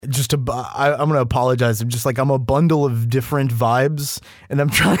I'm going to apologize. I'm a bundle of different vibes, and I'm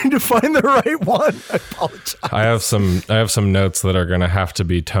trying to find the right one. I apologize. I have some notes that are going to have to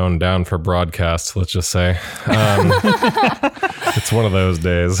be toned down for broadcast. Let's just say it's one of those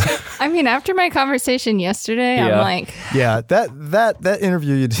days. I mean, after my conversation yesterday, I'm like, yeah, that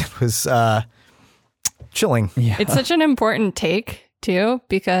interview you did was chilling. Yeah. It's such an important take too,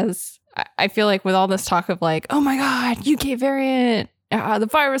 because I feel like with all this talk of like, oh my God, UK variant, the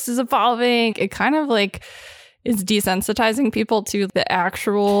virus is evolving, it kind of like is desensitizing people to the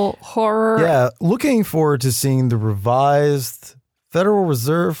actual horror. Yeah, looking forward to seeing the revised Federal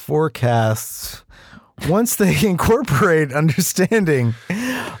Reserve forecasts once they incorporate understanding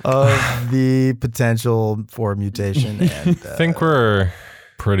of the potential for mutation. And, I think we're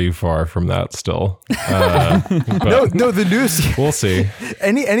pretty far from that still. No, the news. We'll see.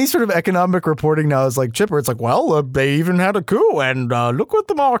 Any sort of economic reporting now is like chipper. It's like, well, they even had a coup, and look what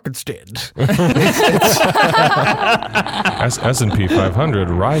the markets did. S&P 500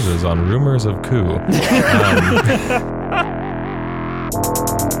 rises on rumors of coup.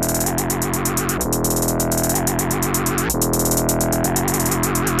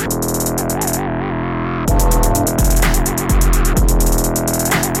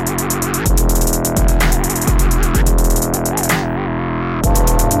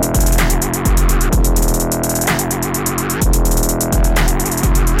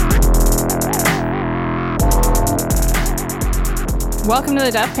 Welcome to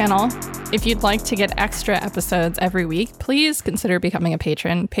the Death Panel. If you'd like to get extra episodes every week, please consider becoming a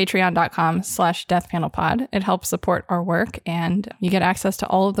patron. Patreon.com/deathpanelpod. It helps support our work, and you get access to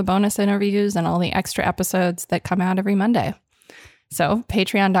all of the bonus interviews and all the extra episodes that come out every Monday. So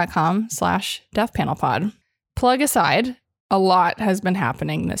patreon.com/deathpanelpod. Plug aside, a lot has been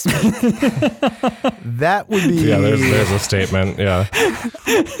happening this week. That would be... Yeah, there's a statement. Yeah.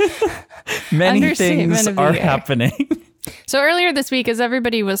 Many things are happening. So earlier this week, as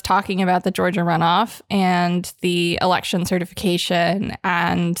everybody was talking about the Georgia runoff and the election certification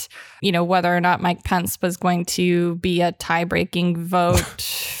and, you know, whether or not Mike Pence was going to be a tie-breaking vote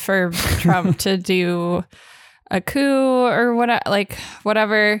for Trump to do a coup or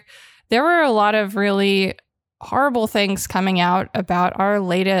whatever, there were a lot of really horrible things coming out about our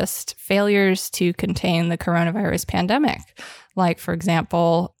latest failures to contain the coronavirus pandemic. Like, for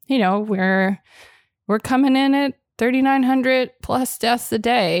example, you know, we're coming in at 3,900 plus deaths a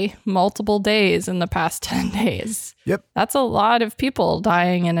day, multiple days in the past 10 days. Yep. That's a lot of people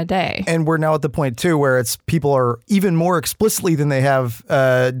dying in a day. And we're now at the point, too, where it's people are even more explicitly than they have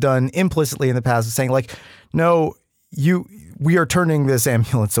done implicitly in the past, saying like, no, we are turning this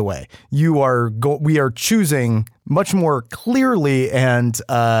ambulance away. We are choosing much more clearly and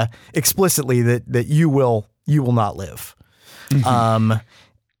explicitly that you will not live. Mm-hmm.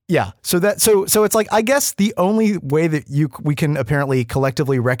 Yeah. So it's like, I guess the only way that we can apparently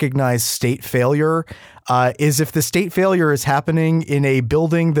collectively recognize state failure is if the state failure is happening in a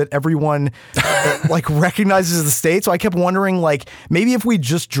building that everyone like recognizes the state. So I kept wondering, like, maybe if we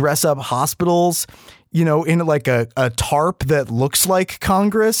just dress up hospitals, you know, in like a tarp that looks like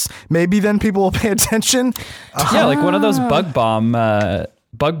Congress, maybe then people will pay attention. Yeah, like one of those bug bomb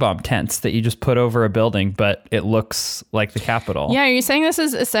tents that you just put over a building, but it looks like the Capitol. Yeah, you're saying this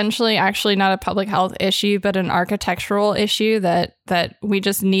is essentially actually not a public health issue, but an architectural issue that we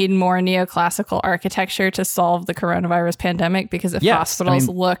just need more neoclassical architecture to solve the coronavirus pandemic, because if hospitals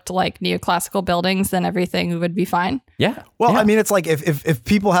looked like neoclassical buildings, then everything would be fine. Yeah. Well, I mean, it's like if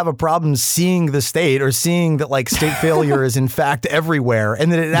people have a problem seeing the state or seeing that like state failure is in fact everywhere,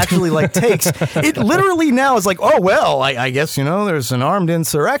 and that it actually like takes it literally now is like, oh, well, I guess, you know, there's an armed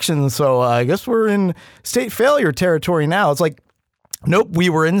insurrection, so I guess we're in state failure territory now. It's like, nope, we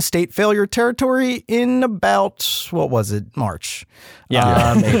were in state failure territory in about, what was it, March?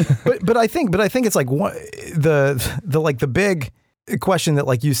 Yeah. But I think it's like the big question that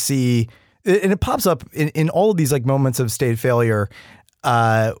like you see, and it pops up in all of these like moments of state failure,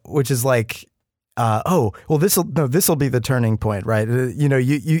 which is like, oh, well, this will be the turning point, right? You know,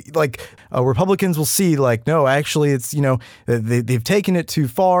 you like Republicans will see like, no, actually, it's, you know, they've taken it too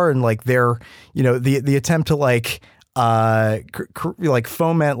far, and like they're, you know, the attempt to like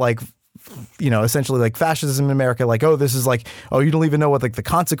foment like, you know, essentially like fascism in America, like, oh, this is like, oh, you don't even know what like the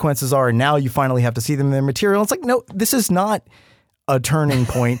consequences are, and now you finally have to see them in their material. It's like, no, this is not a turning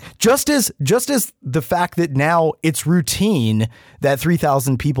point. just as the fact that now it's routine that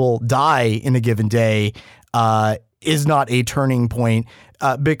 3,000 people die in a given day is not a turning point,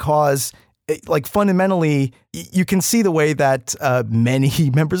 because like fundamentally, you can see the way that many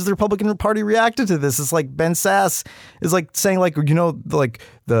members of the Republican Party reacted to this. It's like Ben Sasse is like saying like, you know, like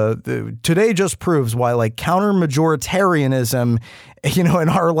the today just proves why like counter majoritarianism, you know, in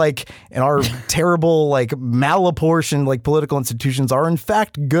our terrible like malapportioned like political institutions are in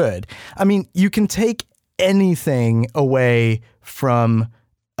fact good. I mean, you can take anything away from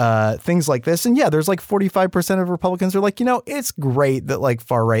things like this. And yeah, there's like 45% of Republicans are like, you know, it's great that like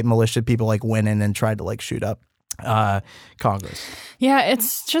far right militia people like went in and tried to like shoot up Congress. Yeah,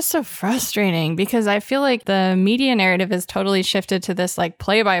 it's just so frustrating because I feel like the media narrative has totally shifted to this like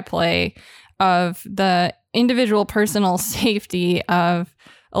play-by-play of the individual personal safety of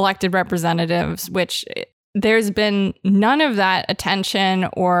elected representatives, which there's been none of that attention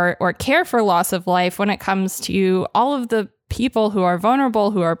or care for loss of life when it comes to all of the people who are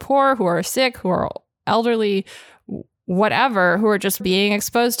vulnerable, who are poor, who are sick, who are elderly, whatever, who are just being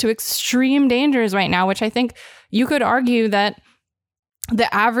exposed to extreme dangers right now, which I think you could argue that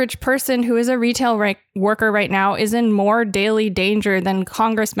the average person who is a retail worker right now is in more daily danger than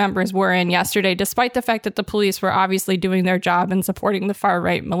Congress members were in yesterday, despite the fact that the police were obviously doing their job and supporting the far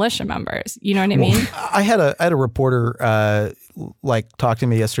right militia members. You know what I mean? I had a reporter like talk to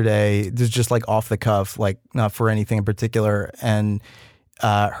me yesterday, just like off the cuff, like not for anything in particular, and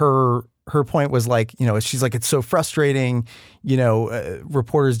her point was like, you know, she's like, it's so frustrating, you know,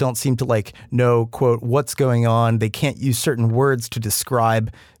 reporters don't seem to like know, quote, what's going on. They can't use certain words to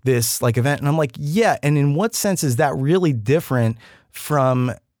describe this like event. And I'm like, yeah. And in what sense is that really different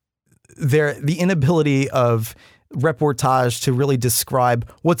from the inability of reportage to really describe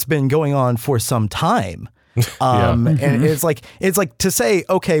what's been going on for some time? And it's like to say,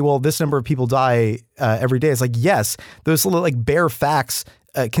 okay, well, this number of people die every day. It's like, yes, those little like bare facts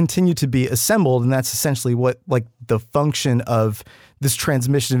continue to be assembled, and that's essentially what like the function of this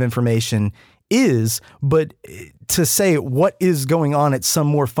transmission of information is. But to say what is going on at some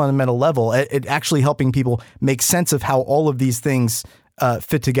more fundamental level, it actually helping people make sense of how all of these things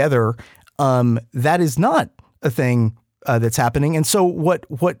fit together, that is not a thing that's happening. And so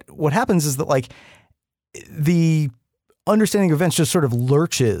what happens is that like the understanding of events just sort of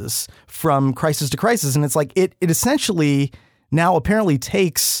lurches from crisis to crisis, and it's like it essentially now apparently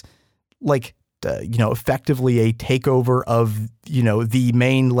takes like, you know, effectively a takeover of, you know, the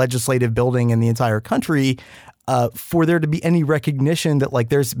main legislative building in the entire country for there to be any recognition that like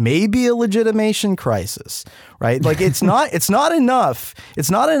there's maybe a legitimation crisis, right? Like it's not enough.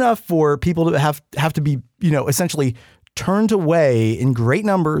 It's not enough for people to have to be, you know, essentially turned away in great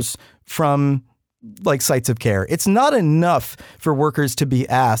numbers from like sites of care. It's not enough for workers to be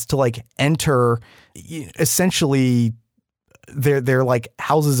asked to like enter essentially they're like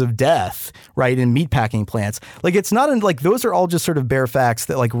houses of death, right? In meatpacking plants. Like it's not like those are all just sort of bare facts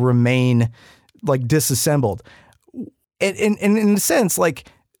that like remain like disassembled. And in a sense, like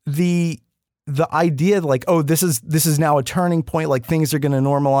the idea like, oh, this is now a turning point, like things are going to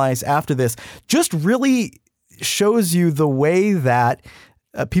normalize after this, just really shows you the way that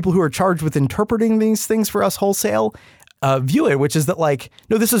people who are charged with interpreting these things for us wholesale view it, which is that like,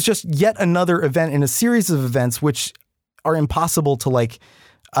 no, this is just yet another event in a series of events which are impossible to like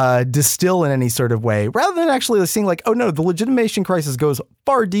distill in any sort of way, rather than actually seeing like, oh no, the legitimation crisis goes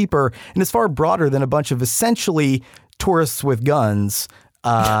far deeper and is far broader than a bunch of essentially tourists with guns,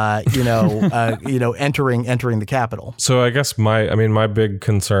 entering the Capitol. So I guess my big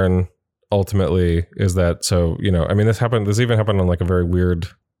concern ultimately is that, so, you know, I mean, this even happened on like a very weird,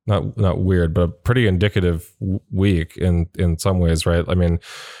 not weird, but a pretty indicative week in some ways, right? I mean,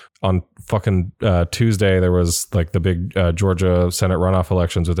 on fucking Tuesday, there was like the big Georgia Senate runoff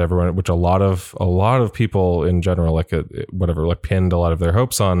elections with everyone, which a lot of people in general, like whatever, like pinned a lot of their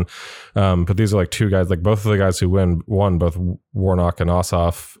hopes on. But these are like two guys, like both of the guys who won, both Warnock and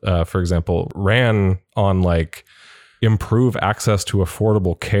Ossoff, for example, ran on like improve access to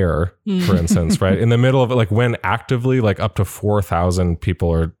affordable care, for instance, right? In the middle of it, like when actively like up to 4,000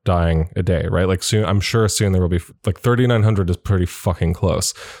 people are dying a day, right? Like soon, I'm sure soon there will be like 3,900 is pretty fucking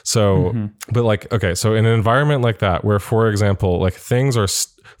close. So, but like, okay, so in an environment like that, where, for example, like things are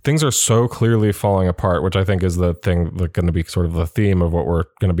so clearly falling apart, which I think is the thing that's going to be sort of the theme of what we're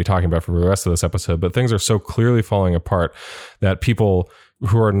going to be talking about for the rest of this episode. But things are so clearly falling apart that people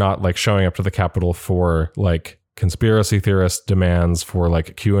who are not like showing up to the Capitol for like conspiracy theorist demands for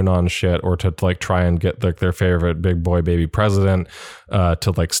like QAnon shit, or to like try and get like their favorite big boy baby president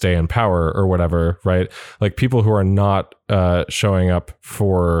to like stay in power or whatever, right? Like people who are not showing up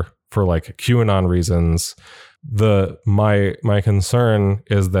for like QAnon reasons. My concern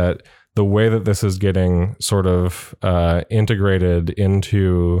is that the way that this is getting sort of integrated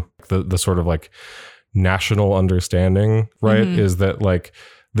into the sort of like national understanding, right, is that like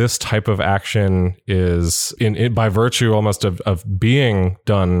this type of action is by virtue almost of being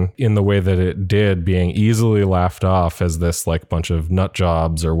done in the way that it did, being easily laughed off as this like bunch of nut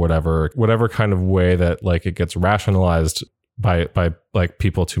jobs or whatever kind of way that like it gets rationalized by like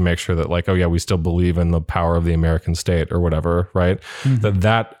people to make sure that like, oh yeah, we still believe in the power of the American state or whatever, right?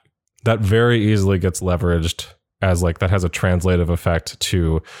 That very easily gets leveraged as like that has a translative effect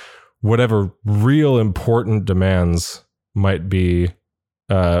to whatever real important demands might be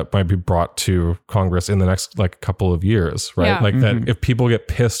brought to Congress in the next like couple of years, right? Yeah. Like that if people get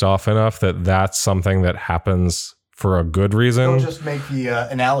pissed off enough that that's something that happens for a good reason, They'll just make the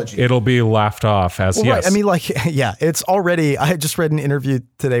analogy. it'll be laughed off as Well, yes. right. I mean, like, yeah, it's already. I just read an interview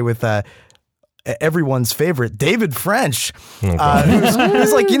today with everyone's favorite David French,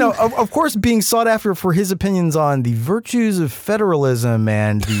 who's like, you know, of course, being sought after for his opinions on the virtues of federalism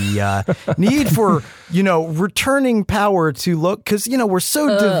and the need for, you know, returning power to look, because, you know, we're so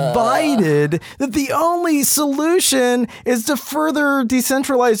divided that the only solution is to further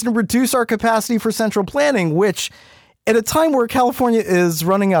decentralize and reduce our capacity for central planning, which at a time where California is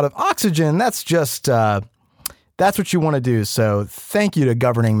running out of oxygen, that's just that's what you want to do. So thank you to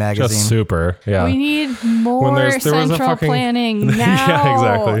Governing Magazine. just super. Yeah. We need more there was a central fucking- planning now. Yeah,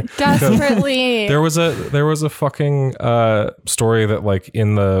 exactly. Desperately. There was a fucking story that like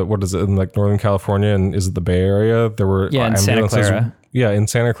in the in like Northern California and is it the Bay Area, there were in Santa Clara. Yeah, in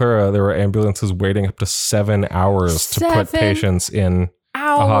Santa Clara there were ambulances waiting up to 7 hours to put 7 patients in a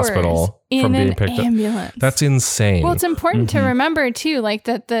hospital in from being an picked ambulance. up. That's insane. Well, it's important to remember too, like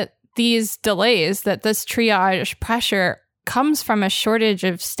that these delays, that this triage pressure comes from a shortage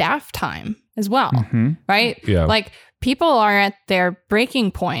of staff time as well, right? Yeah. Like people are at their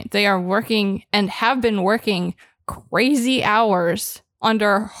breaking point. They are working and have been working crazy hours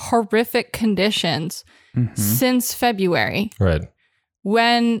under horrific conditions since February. Right.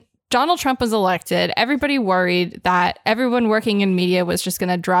 When Donald Trump was elected, everybody worried that everyone working in media was just going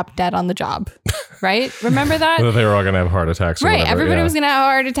to drop dead on the job, right? Remember that? That they were all going to have heart attacks or Right. whatever. Everybody yeah. was going to have a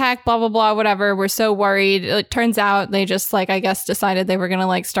heart attack, blah, blah, blah, whatever. We're so worried. It turns out they just like, I guess, decided they were going to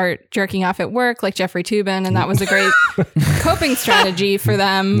like start jerking off at work like Jeffrey Toobin. And that was a great coping strategy for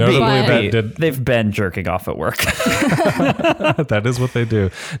them. Notably, But- that did They've been jerking off at work. that is what they do.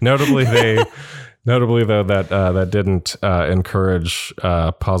 Notably, though, that didn't encourage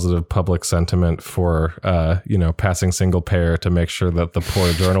positive public sentiment for passing single payer to make sure that the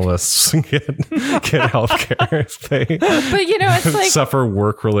poor journalists get health care if they but you know, it's like, suffer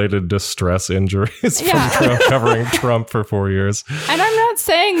work-related distress injuries Yeah. from Trump, covering Trump for 4 years. and I'm not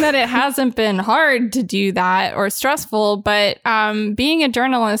saying that it hasn't been hard to do that or stressful, but being a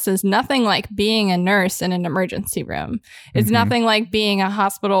journalist is nothing like being a nurse in an emergency room. It's nothing like being a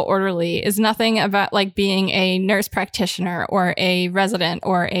hospital orderly. It's nothing about like being a nurse practitioner or a resident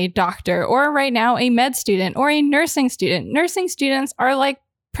or a doctor or right now a med student or a nursing student. Nursing students are like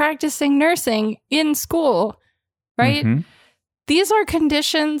practicing nursing in school, right? These are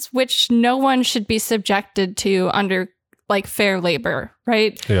conditions which no one should be subjected to under like fair labor,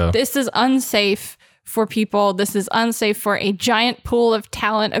 right? Yeah. This is unsafe for people. This is unsafe for a giant pool of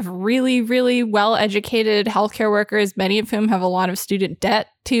talent of really, really well-educated healthcare workers, many of whom have a lot of student debt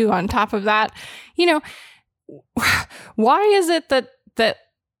too on top of that. You know, why is it that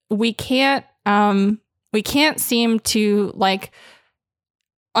we can't seem to like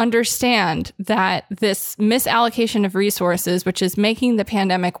understand that this misallocation of resources, which is making the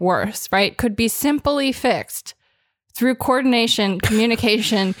pandemic worse, right, could be simply fixed through coordination,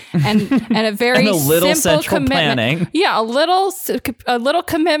 communication, and a very And a little simple central commitment. planning. Yeah, a little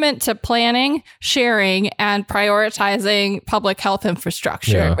commitment to planning, sharing, and prioritizing public health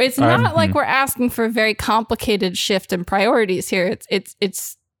infrastructure. Yeah. It's not like we're asking for a very complicated shift in priorities here.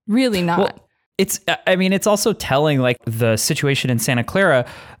 It's really not. Well, it's also telling, like the situation in Santa Clara,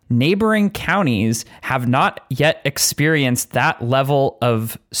 neighboring counties have not yet experienced that level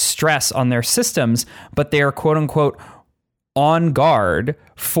of stress on their systems, but they are quote unquote on guard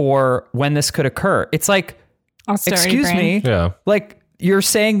for when this could occur. It's like, Austerity excuse brain. me, Yeah. like you're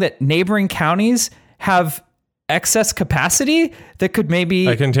saying that neighboring counties have excess capacity that could maybe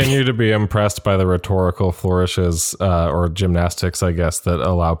I continue to be impressed by the rhetorical flourishes or gymnastics, I guess, that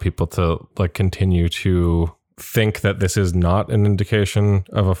allow people to like continue to think that this is not an indication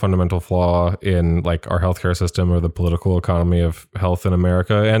of a fundamental flaw in like our healthcare system or the political economy of health in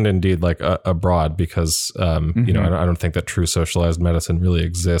America, and indeed like abroad, because I don't think that true socialized medicine really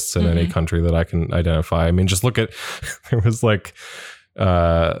exists in any country that I can identify. I mean, just look at there was like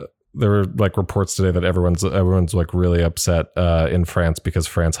there were like reports today that everyone's like really upset in France because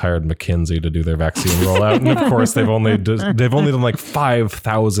France hired McKinsey to do their vaccine rollout, and of course they've only done like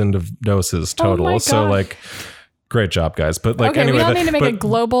 5,000 of doses total. Oh my so gosh. like, great job, guys. But like, okay, anyway, we all need to make a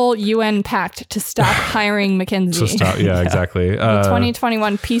global UN pact to stop hiring McKinsey. to stop. Yeah, exactly. The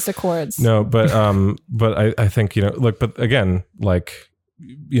 2021 peace accords. No, but I think, you know, look, but again, like,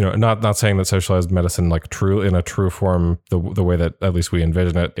 you know, not saying that socialized medicine, like in a true form, the way that at least we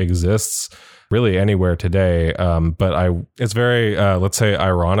envision it exists really anywhere today. But it's very, let's say,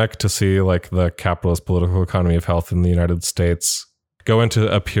 ironic to see like the capitalist political economy of health in the United States go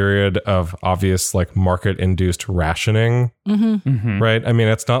into a period of obvious like market induced rationing. Right. I mean,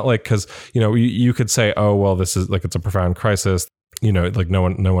 it's not like, because, you know, you could say, oh, well, this is like, it's a profound crisis. You know, like no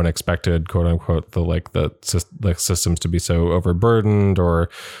one expected, quote unquote, the systems to be so overburdened or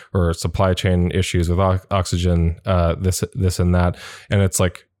supply chain issues with oxygen, this and that. And it's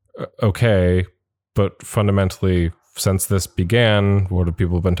like, okay, but fundamentally, since this began, what have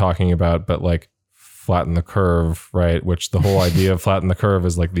people been talking about? But like, flatten the curve, right? Which the whole idea of flatten the curve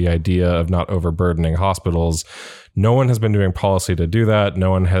is like the idea of not overburdening hospitals. No one has been doing policy to do that. No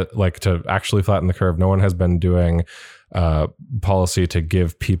one has like to actually flatten the curve. No one has been doing policy to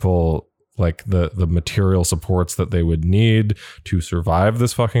give people like the material supports that they would need to survive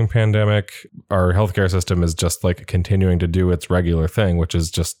this fucking pandemic. Our healthcare system is just like continuing to do its regular thing, which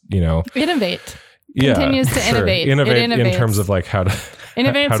is just, you know, innovate. Continues to innovate. Innovate in terms of like how to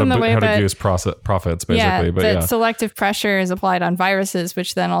innovates in the way how that to use profits basically. Yeah, but that selective pressure is applied on viruses,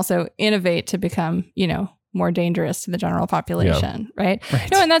 which then also innovate to become, you know, more dangerous to the general population, right?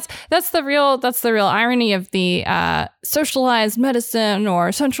 No, and that's the real irony of the socialized medicine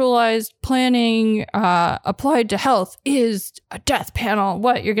or centralized planning applied to health is a death panel.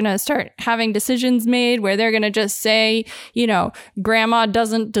 What, you're going to start having decisions made where they're going to just say, you know, grandma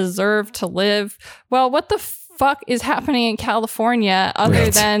doesn't deserve to live. Well, what the fuck is happening in California other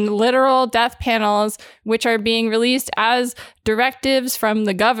than literal death panels, which are being released as directives from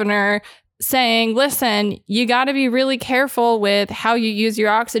the governor saying, listen, you got to be really careful with how you use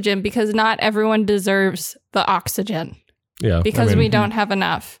your oxygen because not everyone deserves the oxygen. Yeah. Because we don't have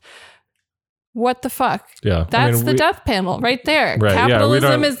enough. What the fuck? Yeah. That's the death panel right there. Right,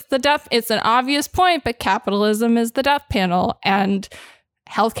 capitalism is the death. It's an obvious point, but capitalism is the death panel. And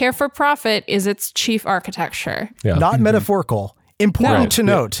healthcare for profit is its chief architecture. Yeah. Not metaphorical. Important to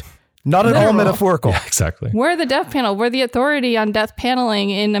note. Not at all metaphorical. Yeah, exactly. We're the death panel. We're the authority on death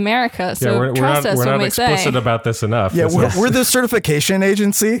paneling in America. So trust us when we say. We're not explicit about this enough. Yeah, we're the certification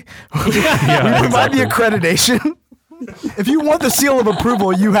agency. We provide the accreditation. If you want the seal of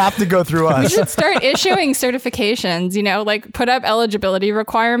approval, you have to go through us. We should start issuing certifications, you know, like put up eligibility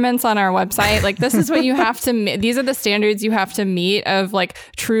requirements on our website. Like, this is what you have to meet. These are the standards you have to meet of like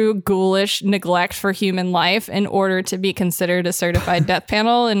true ghoulish neglect for human life in order to be considered a certified death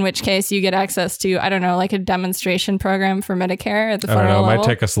panel, in which case you get access to, I don't know, like a demonstration program for Medicare at the federal level. It might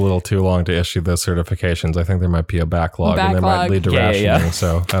take us a little too long to issue those certifications. I think there might be a backlog. And they might lead to rationing.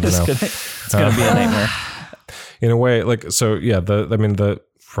 So I don't know. It's going to be a nightmare. In a way, like, so yeah,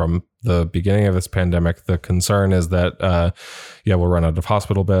 from the beginning of this pandemic, the concern is that, we'll run out of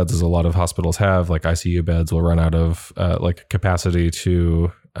hospital beds, as a lot of hospitals have, like ICU beds will run out of, like capacity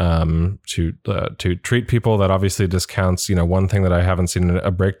to treat people. That obviously discounts, you know, one thing that I haven't seen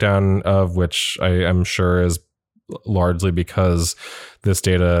a breakdown of, which I am sure is largely because this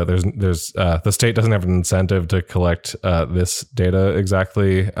data, there's the state doesn't have an incentive to collect, this data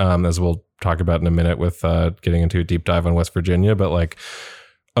exactly, as we'll talk about in a minute with getting into a deep dive on West Virginia. But like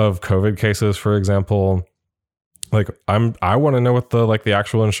of COVID cases, for example, like I want to know what the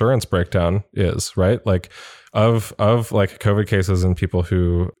actual insurance breakdown is, right? Like of like COVID cases and people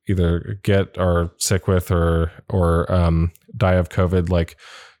who either get or sick with or die of COVID, like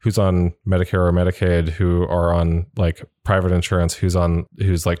who's on Medicare or Medicaid, who are on like private insurance, who's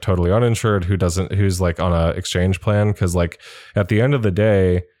like totally uninsured, who's like on a exchange plan. Cause like at the end of the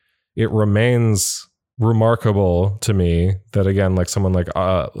day, it remains remarkable to me that, again, like someone like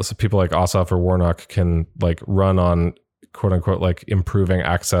people like Ossoff or Warnock can like run on quote unquote like improving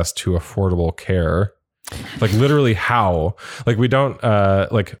access to affordable care. Like literally how? Like we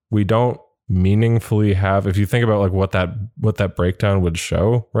don't meaningfully have, if you think about like what that breakdown would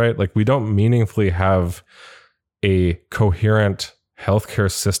show, right? Like we don't meaningfully have a coherent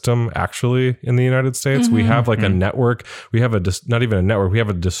healthcare system actually in the United States. We have like a network. We have not even a network. We have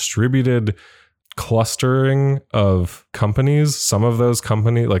a distributed clustering of companies. Some of those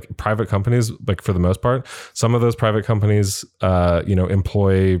companies, like private companies, like for the most part, some of those private companies,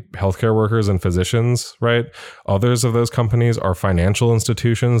 employ healthcare workers and physicians, right? Others of those companies are financial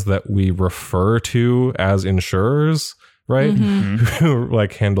institutions that we refer to as insurers, right? Who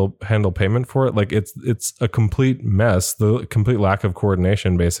like handle payment for it. Like it's a complete mess, the complete lack of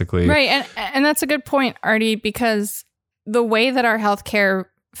coordination, basically. Right. And that's a good point, Artie, because the way that our healthcare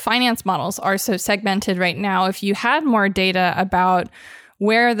finance models are so segmented right now, if you had more data about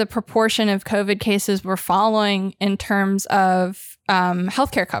where the proportion of COVID cases were falling in terms of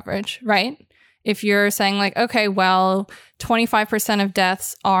healthcare coverage, right? If you're saying like, okay, well, 25% of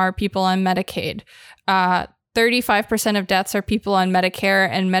deaths are people on Medicaid, 35% of deaths are people on Medicare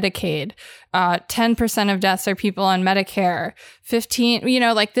and Medicaid. 10% of deaths are people on Medicare. 15,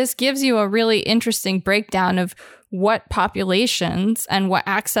 like this gives you a really interesting breakdown of what populations and what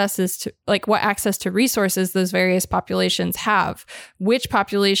access to resources those various populations have, which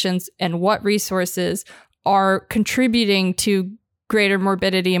populations and what resources are contributing to greater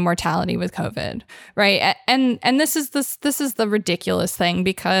morbidity and mortality with COVID, right? And this is the ridiculous thing,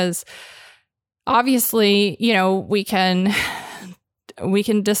 because obviously, we can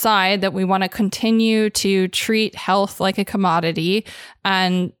decide that we want to continue to treat health like a commodity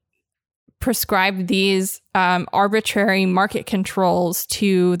and prescribe these arbitrary market controls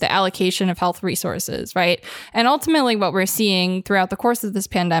to the allocation of health resources, right? And ultimately, what we're seeing throughout the course of this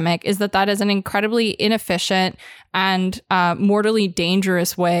pandemic is that is an incredibly inefficient and mortally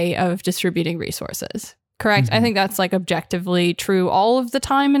dangerous way of distributing resources. Correct. I think that's like objectively true all of the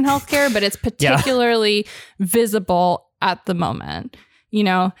time in healthcare, but it's particularly visible at the moment,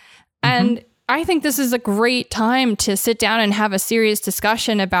 and I think this is a great time to sit down and have a serious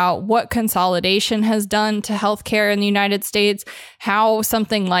discussion about what consolidation has done to healthcare in the United States, how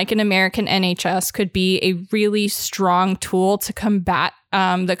something like an American NHS could be a really strong tool to combat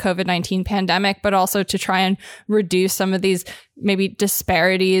the COVID-19 pandemic, but also to try and reduce some of these maybe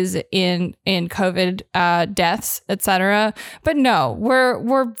disparities in COVID deaths, et cetera. But no,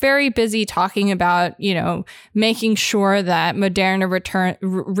 we're very busy talking about, making sure that Moderna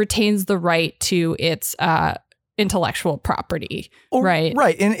retains the right to its intellectual property, right?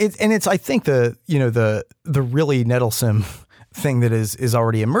 Right, and it's I think the really nettlesome thing that is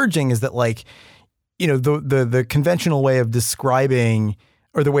already emerging is that like, the conventional way of describing,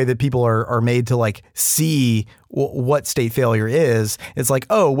 or the way that people are made to like see what state failure is, it's like,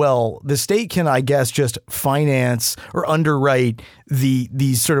 oh, well, the state can, I guess, just finance or underwrite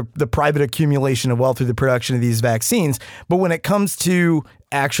the sort of the private accumulation of wealth through the production of these vaccines. But when it comes to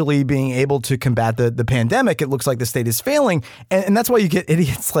actually being able to combat the pandemic, it looks like the state is failing. And that's why you get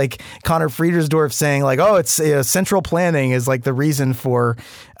idiots like Connor Friedersdorf saying like, oh, it's central planning is like the reason for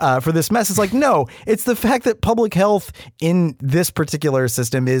this mess. It's like, no, it's the fact that public health in this particular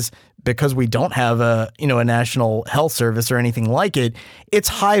system is, because we don't have a national health service or anything like it, it's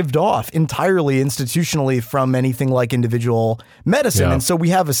hived off entirely institutionally from anything like individual medicine. Yeah. And so we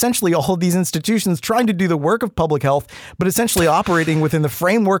have essentially all of these institutions trying to do the work of public health, but essentially operating within the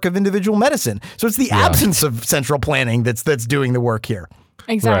framework of individual medicine. So it's the absence of central planning that's doing the work here.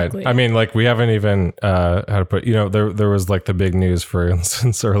 Exactly. Right. I mean, like we haven't even how to put, there was like the big news, for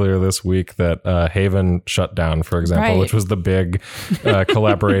instance, earlier this week that Haven shut down, for example, which was the big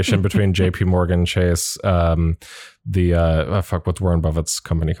collaboration between JP Morgan Chase, what's Warren Buffett's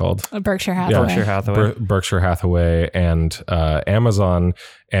company called? Berkshire Hathaway. Berkshire Hathaway and Amazon,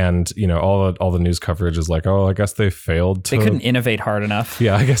 and all the news coverage is like, oh, I guess they failed to. They couldn't innovate hard enough.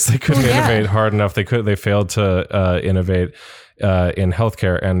 Yeah, I guess they couldn't innovate hard enough. They failed to innovate in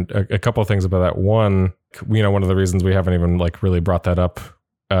healthcare. And a couple of things about that. One, one of the reasons we haven't even like really brought that up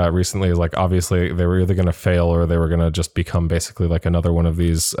recently is like, obviously they were either going to fail or they were going to just become basically like another one of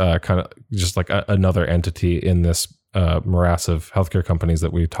these kind of just like another entity in this morass of healthcare companies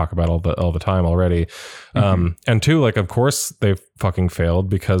that we talk about all the time already. And two, like, of course they fucking failed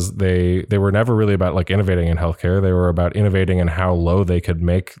because they were never really about like innovating in healthcare. They were about innovating in how low they could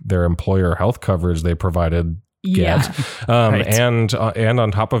make their employer health coverage they provided and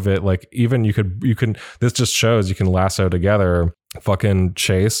on top of it, like even you can this just shows you can lasso together fucking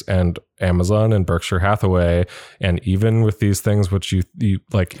Chase and Amazon and Berkshire Hathaway, and even with these things which you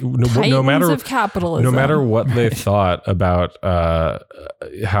like, no matter of capitalism, no matter what they thought about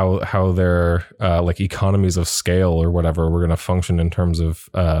how their like economies of scale or whatever were going to function in terms of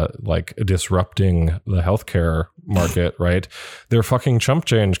like disrupting the healthcare market, right? They're fucking chump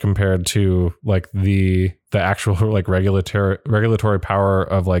change compared to like the actual like regulatory power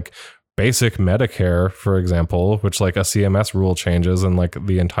of like basic Medicare, for example, which like a CMS rule changes and like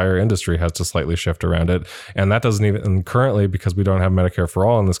the entire industry has to slightly shift around it. And that doesn't even, and currently, because we don't have Medicare for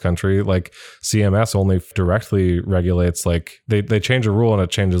all in this country, like CMS only directly regulates, like they change a rule and it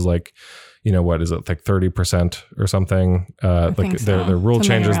changes like, you know, what is it, like 30% or something? Like their rule Something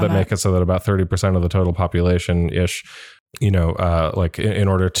changes that around make it so that about 30% of the total population ish, you know, like in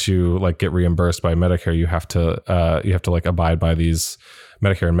order to like get reimbursed by Medicare, you have to like abide by these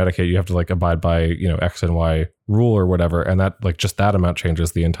Medicare and Medicaid, you have to like abide by, you know, X and Y rule or whatever. And that like just that amount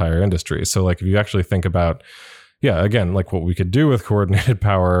changes the entire industry. So like if you actually think about, yeah, again, like what we could do with coordinated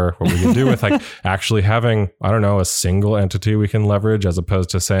power, what we could do with like actually having, I don't know, a single entity we can leverage, as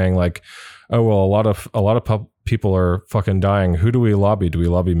opposed to saying like, oh, well, a lot of people are fucking dying. Who do we lobby? Do we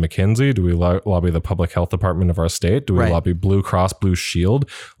lobby McKinsey? Do we lobby the public health department of our state? Do we lobby Blue Cross Blue Shield?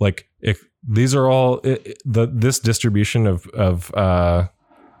 Like these are all this distribution of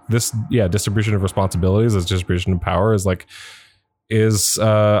distribution of responsibilities, this distribution of power is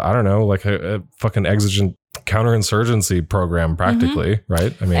I don't know, like a fucking exigent counterinsurgency program practically,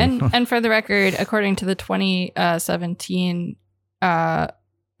 right? I mean, and for the record, according to the 2017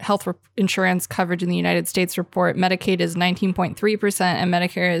 health insurance coverage in the United States report, Medicaid is 19.3% and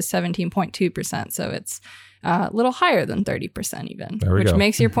Medicare is 17.2%. So it's a little higher than 30% even, which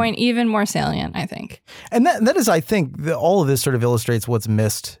makes your point even more salient, I think. And that is, I think, all of this sort of illustrates what's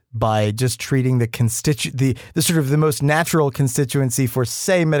missed by just treating the sort of the most natural constituency for,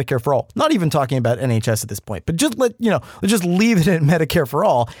 say, Medicare for all. Not even talking about NHS at this point, but just let's just leave it at Medicare for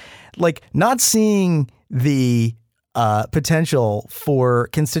all. Like not seeing the potential for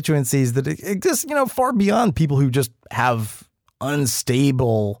constituencies that exist, far beyond people who just have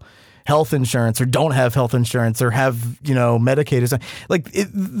unstable health insurance or don't have health insurance or have, Medicaid. Like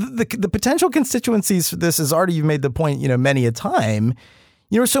the potential constituencies for this is already, you've made the point, many a time,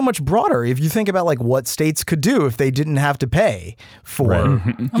 are so much broader. If you think about like what states could do if they didn't have to pay for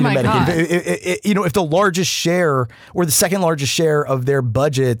Medicaid, if the largest share or the second largest share of their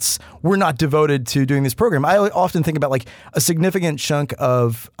budgets were not devoted to doing this program. I often think about like a significant chunk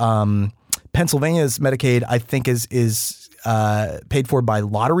of Pennsylvania's Medicaid, I think is paid for by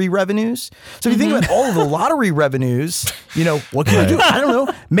lottery revenues. So if you think about all of the lottery revenues, what can we do? I don't know.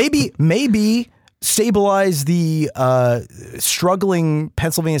 Maybe stabilize the struggling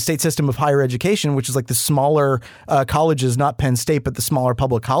Pennsylvania state system of higher education, which is like the smaller colleges, not Penn State, but the smaller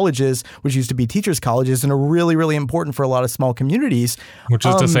public colleges, which used to be teachers' colleges and are really, really important for a lot of small communities. Which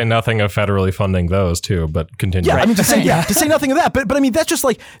is to say nothing of federally funding those too, but continue. Yeah, I mean, to say nothing of that. But I mean, that's just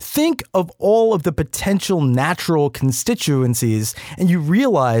like, think of all of the potential natural constituencies and you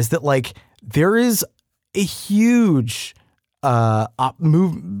realize that like there is a huge set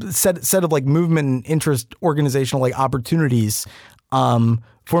of like movement and interest organizational like opportunities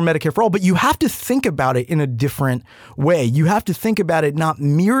for Medicare for all, but you have to think about it in a different way. You have to think about it not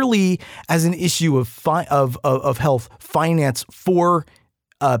merely as an issue of health finance for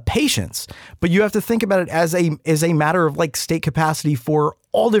patients, but you have to think about it as a matter of like state capacity for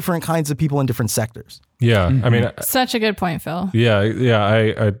all different kinds of people in different sectors. Yeah, I mean, such a good point, Phil. Yeah,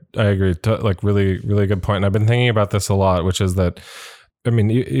 I agree. Like really, really good point. And I've been thinking about this a lot, which is that, I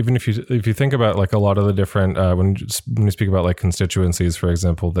mean, even if you think about like a lot of the different when you speak about like constituencies, for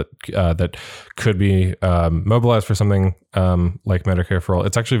example, that could be mobilized for something like Medicare for all,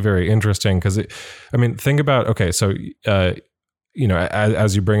 it's actually very interesting because think about, okay, so.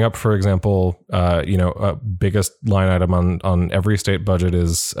 As you bring up, for example, biggest line item on every state budget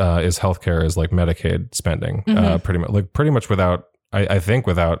is healthcare, is like Medicaid spending, pretty much without, I think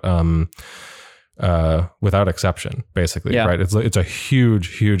without exception, basically, right? It's a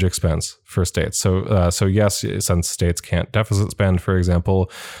huge expense for states. So yes, since states can't deficit spend, for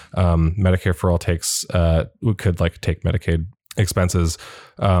example, Medicare for all could like take Medicaid expenses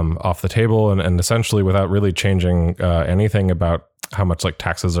off the table and essentially without really changing anything about how much like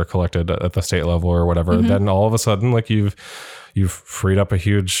taxes are collected at the state level or whatever, then all of a sudden like you've freed up a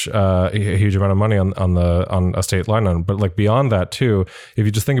huge amount of money on a state line item. But like beyond that too, if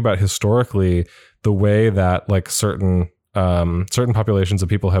you just think about historically the way that like certain populations of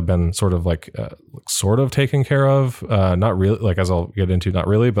people have been sort of taken care of, not really, like as I'll get into, not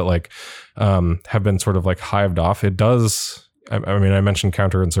really, but like have been sort of like hived off. It does. I mean, I mentioned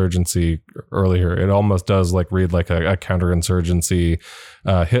counterinsurgency earlier. It almost does like read like a counterinsurgency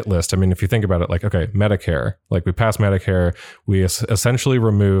hit list. I mean, if you think about it, like, okay, Medicare, like we pass Medicare, we essentially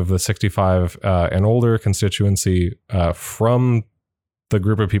remove the 65 and older constituency from the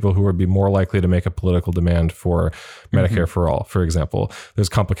group of people who would be more likely to make a political demand for Medicare for all, for example. There's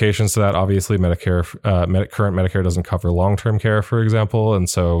complications to that. Obviously, current Medicare doesn't cover long-term care, for example. And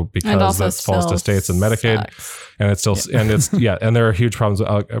so because that falls to states and Medicaid, and it's still, and it's, and there are huge problems,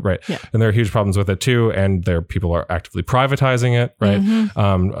 right. Yeah. And there are huge problems with it too. And people are actively privatizing it, right.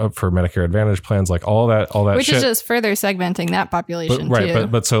 For Medicare Advantage plans, like all that which shit. is just further segmenting that population too.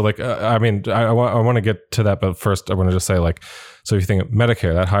 But so like, I mean, I want to get to that, but first I want to just say like, so if you think of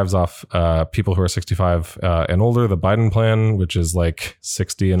Medicare, that hives off people who are 65 and older. The Biden plan, which is like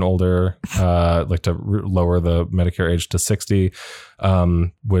 60 and older, like to lower the Medicare age to 60,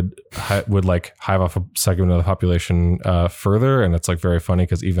 would like hive off a segment of the population further. And it's like very funny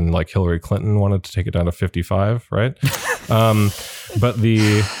because even like Hillary Clinton wanted to take it down to 55, right? But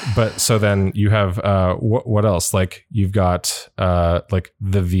so then you have what else? Like you've got like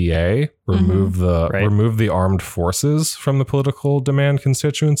the VA remove the armed forces from the political demand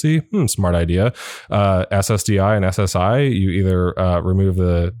constituency. Smart idea. SSDI and SSI, you either remove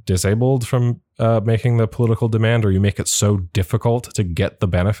the disabled from making the political demand, or you make it so difficult to get the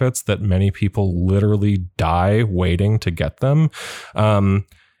benefits that many people literally die waiting to get them.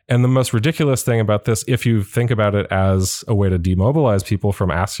 And the most ridiculous thing about this, if you think about it as a way to demobilize people from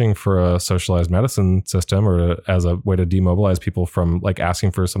asking for a socialized medicine system, or as a way to demobilize people from like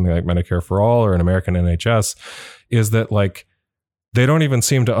asking for something like Medicare for all or an American NHS, is that like they don't even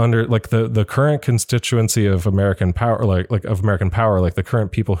seem to like the current constituency of American power, like the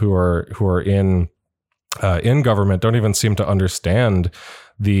current people who are in government don't even seem to understand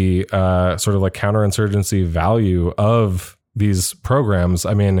the sort of like counterinsurgency value of these programs.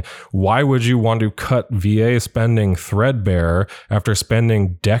 I mean, why would you want to cut VA spending threadbare after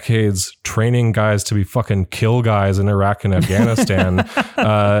spending decades training guys to be fucking kill guys in Iraq and Afghanistan,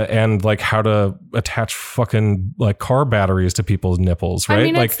 and like how to attach fucking like car batteries to people's nipples, right? I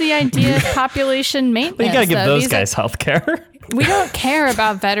mean, like, it's the idea of population maintenance. But you gotta give those guys health care. We don't care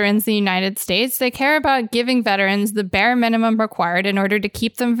about veterans in the United States. They care about giving veterans the bare minimum required in order to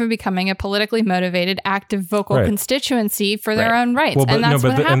keep them from becoming a politically motivated, active, vocal constituency for their own rights. Well, and that's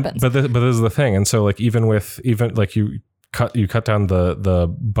what happens. But this is the thing. And so like even like you cut down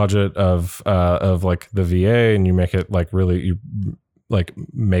the budget of like the VA, and you make it like really, you like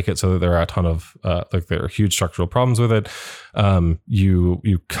make it so that there are a ton of like there are huge structural problems with it.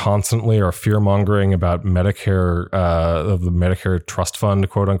 You constantly are fear mongering about Medicare, of the Medicare trust fund,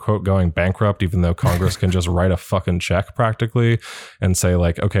 quote unquote, going bankrupt, even though Congress can just write a fucking check practically and say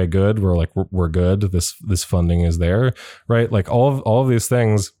like, okay, good, we're good. This funding is there, right? Like all of these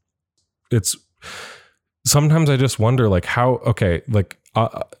things. It's sometimes I just wonder like how, okay, like.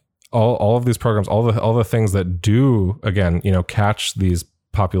 All of these programs, all the things that do, again, you know, catch these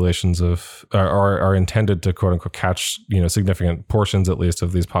populations of, are intended to quote unquote catch, you know, significant portions at least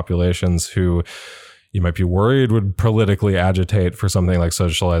of these populations who you might be worried would politically agitate for something like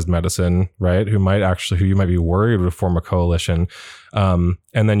socialized medicine, right? Who you might be worried would form a coalition. And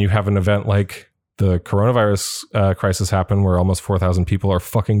then you have an event like the coronavirus crisis happen where almost 4,000 people are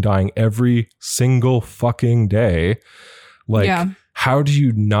fucking dying every single fucking day. Like, how do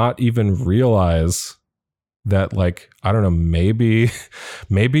you not even realize that, like, I don't know, maybe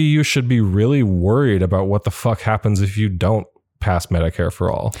you should be really worried about what the fuck happens if you don't pass Medicare for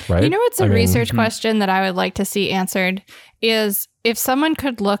all, right? You know what's a research question that I would like to see answered is if someone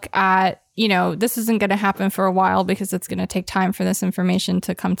could look at, you know, this isn't going to happen for a while because it's going to take time for this information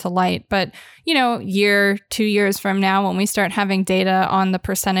to come to light. But, you know, 2 years from now, when we start having data on the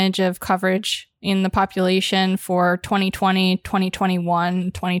percentage of coverage in the population for 2020,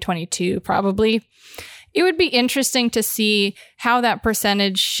 2021, 2022, probably, it would be interesting to see how that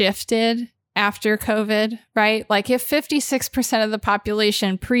percentage shifted after COVID, right? Like if 56% of the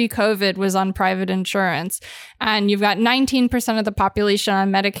population pre-COVID was on private insurance and you've got 19% of the population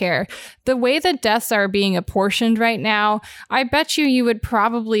on Medicare, the way that deaths are being apportioned right now, I bet you would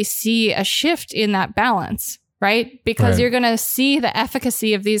probably see a shift in that balance, right? Because you're going to see the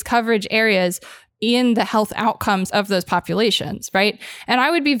efficacy of these coverage areas in the health outcomes of those populations, right? And I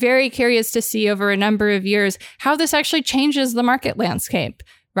would be very curious to see over a number of years how this actually changes the market landscape,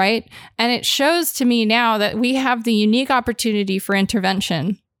 right? And it shows to me now that we have the unique opportunity for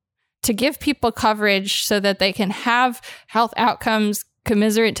intervention to give people coverage so that they can have health outcomes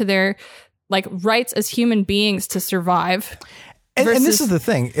commiserate to their like rights as human beings to survive. And this is the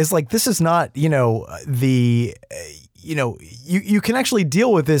thing, is like, this is not, you know, you can actually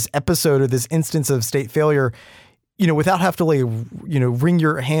deal with this episode or this instance of state failure, without have to like, wring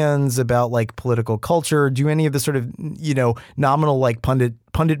your hands about like political culture, do any of the sort of, nominal like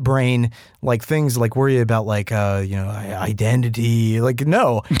pundit brain like things like worry about like, identity. Like,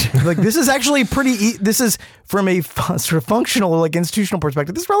 no, like this is actually this is from a sort of functional like institutional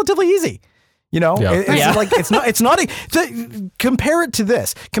perspective, this is relatively easy. It's not compare it to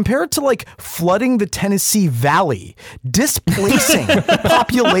this. Compare it to like flooding the Tennessee Valley, displacing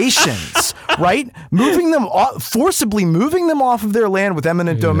populations, right? Forcibly moving them off of their land with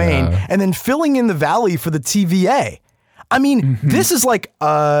eminent domain, and then filling in the valley for the TVA. I mean, this is like,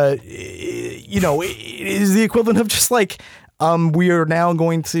 it is the equivalent of just like, we are now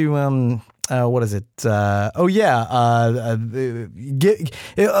going to, what is it?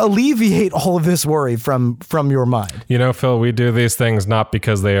 Alleviate all of this worry from your mind. Phil, we do these things not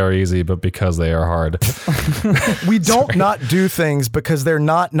because they are easy, but because they are hard. We don't not do things because they're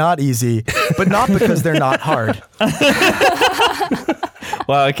not easy, but not because they're not hard.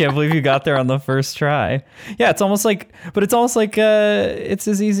 Wow, I can't believe you got there on the first try. Yeah, it's almost like it's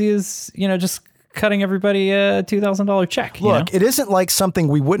as easy as, just cutting everybody a $2,000 check. Look, it isn't like something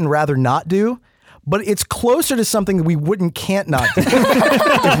we wouldn't rather not do, but it's closer to something we can't not do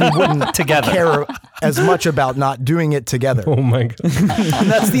if we wouldn't together care as much about not doing it together. Oh my God. And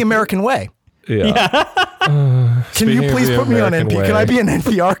that's the American way. Yeah. Can you please put me on NPR? Can I be an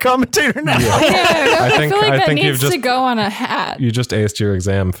NPR commentator now? Yeah. I feel like that needs to go on a hat. You just aced your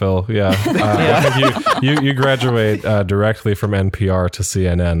exam, Phil. Yeah. I think you graduate directly from NPR to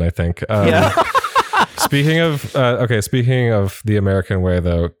CNN, I think. Speaking of the American way,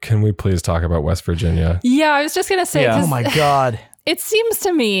 though, can we please talk about West Virginia? Yeah, I was just going to say, oh my God. It seems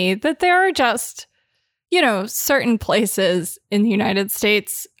to me that there are just, certain places in the United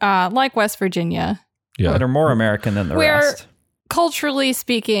States, like West Virginia, that are more American than the rest. Culturally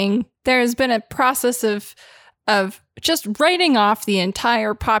speaking, there's been a process of just writing off the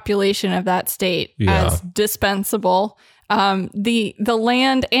entire population of that state as dispensable. The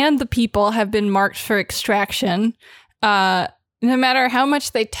land and the people have been marked for extraction. No matter how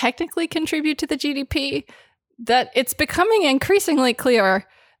much they technically contribute to the GDP, that it's becoming increasingly clear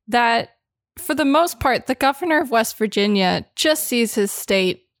that for the most part, the governor of West Virginia just sees his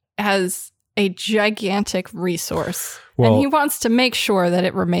state as a gigantic resource. And he wants to make sure that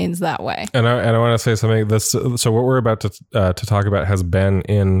it remains that way. And I want to say something. So what we're about to talk about has been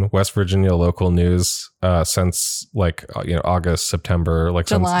in West Virginia local news since August, September, like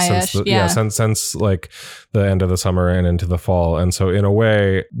July-ish, since like the end of the summer and into the fall. And so in a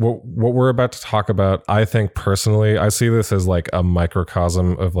way, what we're about to talk about, I think personally, I see this as like a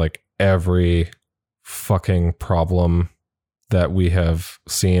microcosm of like every fucking problem that we have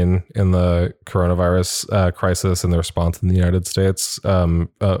seen in the coronavirus crisis and the response in the United States,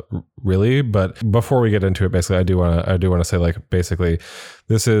 really. But before we get into it, basically, I do want to say, like, basically,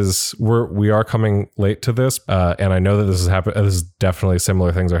 we are coming late to this, and I know that this is happening. This is definitely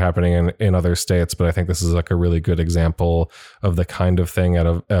similar things are happening in other states, but I think this is like a really good example of the kind of thing at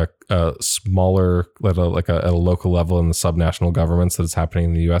a smaller, at a local level in the subnational governments that is happening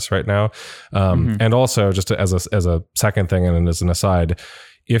in the U.S. right now. And also, just as a second thing and as an aside,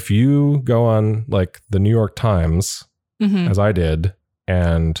 if you go on like the New York Times, as I did,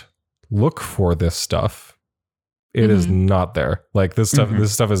 and look for this stuff, it is not there. Like this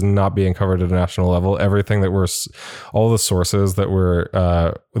stuff is not being covered at a national level. Everything all the sources that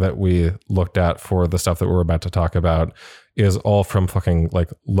we looked at for the stuff that we're about to talk about is all from fucking like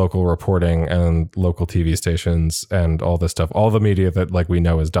local reporting and local TV stations and all this stuff. All the media that like we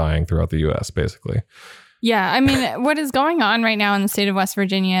know is dying throughout the US, basically. Yeah, I mean, what is going on right now in the state of West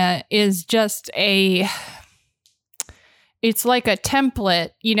Virginia is just it's like a template.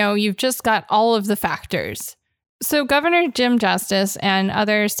 You've just got all of the factors. So Governor Jim Justice and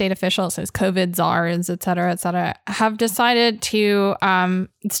other state officials, as COVID czars, et cetera, have decided to,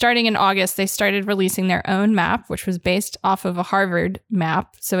 starting in August, they started releasing their own map, which was based off of a Harvard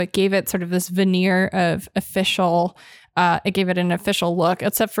map. So it gave it sort of this veneer of official, it gave it an official look,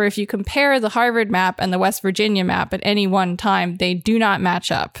 except for if you compare the Harvard map and the West Virginia map at any one time, they do not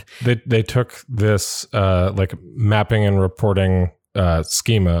match up. They took this like mapping and reporting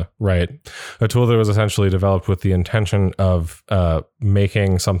schema, right? A tool that was essentially developed with the intention of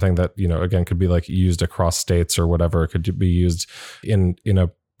making something that, again, could be like used across states or whatever. It could be used in a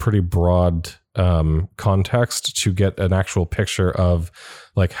pretty broad context to get an actual picture of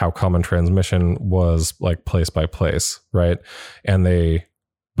like how common transmission was like place by place, right?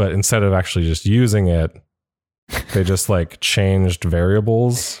 But instead of actually just using it, they just like changed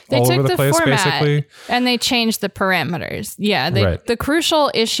variables all over the place, basically. And they changed the parameters. Yeah. The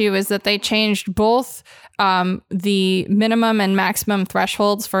crucial issue is that they changed both the minimum and maximum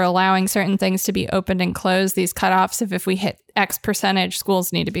thresholds for allowing certain things to be opened and closed, these cutoffs of if we hit X percentage,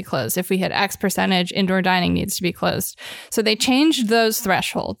 schools need to be closed. If we hit X percentage, indoor dining needs to be closed. So they changed those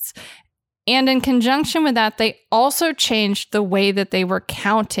thresholds. And in conjunction with that, they also changed the way that they were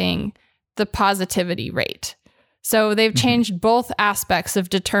counting the positivity rate. So they've changed both aspects of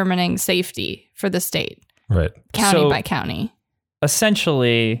determining safety for the state, Right. county by county.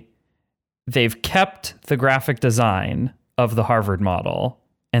 Essentially, they've kept the graphic design of the Harvard model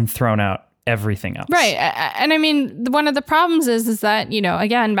and thrown out everything else. Right. And I mean, one of the problems is that, you know,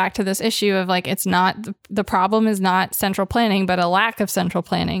 again, back to this issue of like, it's not, the problem is not central planning, but a lack of central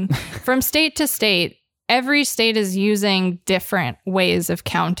planning. From state to state, every state is using different ways of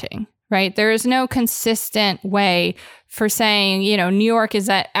counting, right? There is no consistent way for saying, you know, New York is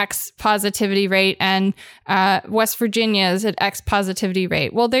at X positivity rate and West Virginia is at X positivity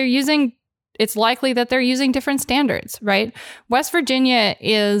rate. Well, it's likely that they're using different standards, right? West Virginia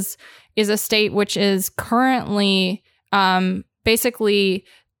is a state which is currently basically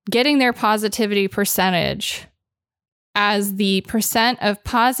getting their positivity percentage as the percent of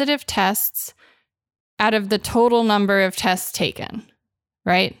positive tests out of the total number of tests taken,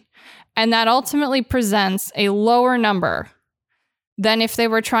 right? And that ultimately presents a lower number than if they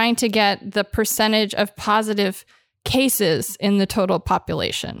were trying to get the percentage of positive cases in the total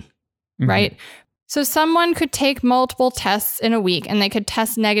population, right? So someone could take multiple tests in a week and they could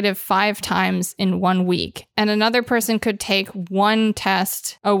test negative 5 times in 1 week. And another person could take 1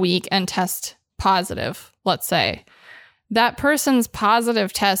 test a week and test positive, let's say. That person's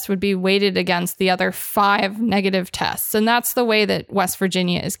positive test would be weighted against the other 5 negative tests. And that's the way that West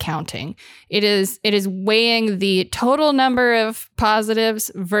Virginia is counting. It is weighing the total number of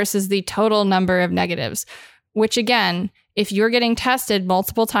positives versus the total number of negatives, which again, if you're getting tested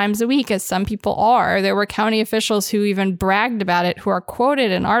multiple times a week, as some people are, there were county officials who even bragged about it, who are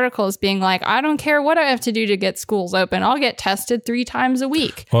quoted in articles being like, I don't care what I have to do to get schools open. I'll get tested 3 times a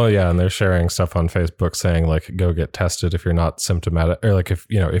week. Well, yeah. And they're sharing stuff on Facebook saying like, go get tested if you're not symptomatic, or like if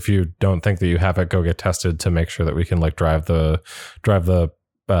you don't think that you have it, go get tested to make sure that we can like drive the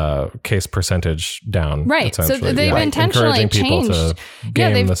case percentage down. Right. So they've intentionally people changed. To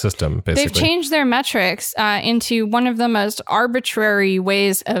game the system, basically. They've changed their metrics into one of the most arbitrary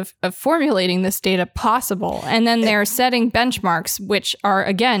ways of formulating this data possible. And then they're setting benchmarks, which are,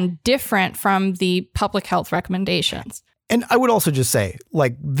 again, different from the public health recommendations. And I would also just say,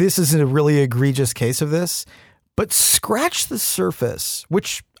 like, this isn't a really egregious case of this, but scratch the surface,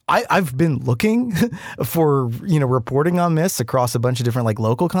 which I've been looking for, reporting on this across a bunch of different like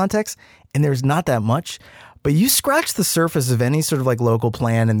local contexts, and there's not that much. But you scratch the surface of any sort of like local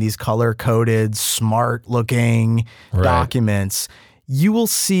plan and these color coded, smart looking documents, you will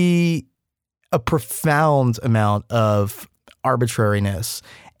see a profound amount of arbitrariness.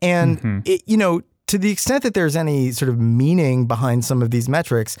 And to the extent that there's any sort of meaning behind some of these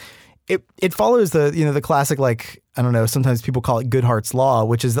metrics, it follows the classic, like, I don't know, sometimes people call it Goodhart's law,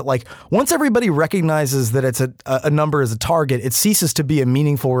 which is that like once everybody recognizes that it's a number as a target, it ceases to be a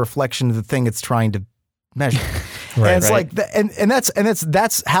meaningful reflection of the thing it's trying to measure. And it's like and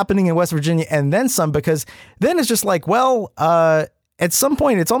that's happening in West Virginia and then some, because then it's just like, well, at some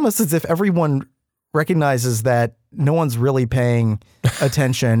point it's almost as if everyone recognizes that no one's really paying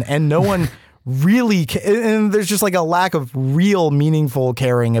attention and no one really, and there's just like a lack of real meaningful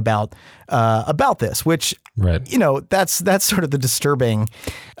caring about this, which, that's sort of the disturbing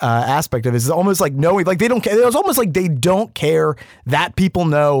aspect of it. It's almost like knowing, like they don't care. It's almost like they don't care that people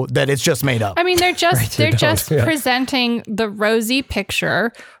know that it's just made up. I mean, they're just presenting the rosy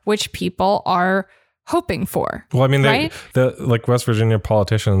picture, which people are hoping for. Well, I mean, like West Virginia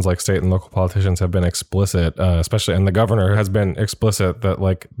politicians, like state and local politicians, have been explicit, especially, and the governor has been explicit that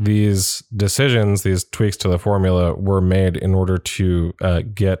like these decisions, these tweaks to the formula were made in order to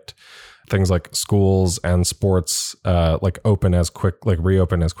get things like schools and sports reopen as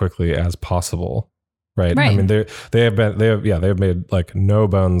quickly as possible. Right. I mean, they have made like no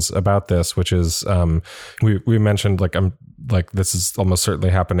bones about this, which is we mentioned this is almost certainly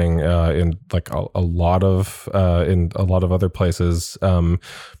happening in like a lot of other places.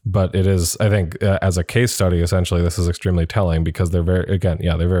 But it is, I think, as a case study, essentially, this is extremely telling because they're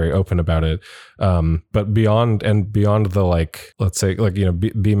very open about it. But beyond the like, let's say, like,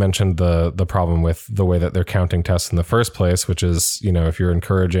 B mentioned the problem with the way that they're counting tests in the first place, which is,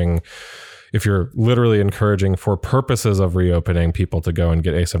 if you're literally encouraging for purposes of reopening people to go and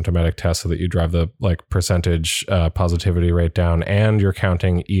get asymptomatic tests so that you drive the like percentage positivity rate down, and you're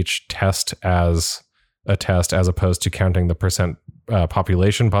counting each test as a test as opposed to counting the percent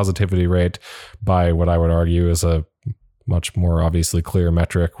population positivity rate by what I would argue is a much more obviously clear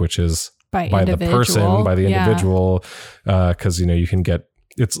metric, which is by the person, by the individual. Because, you can get,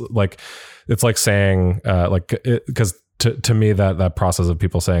 it's like saying, because to me, that process of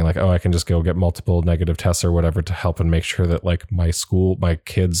people saying like, oh, I can just go get multiple negative tests or whatever to help and make sure that like my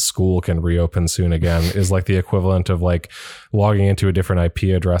kid's school can reopen soon again is like the equivalent of like logging into a different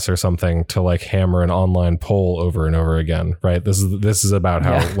IP address or something to like hammer an online poll over and over again, right? This is about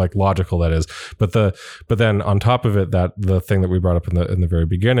how like logical that is. But then on top of it, that the thing that we brought up in the very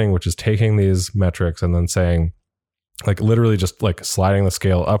beginning, which is taking these metrics and then saying, like literally just like sliding the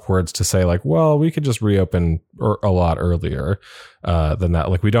scale upwards to say like, well, we could just reopen a lot earlier than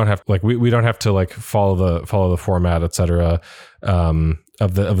that. Like we don't have to like follow the format, et cetera,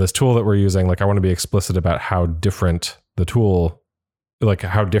 of this tool that we're using. Like I want to be explicit about how different the tool, like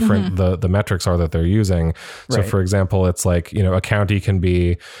how different the metrics are that they're using. So for example, it's like, a county can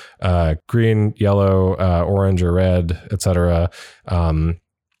be green, yellow, orange, or red, et cetera.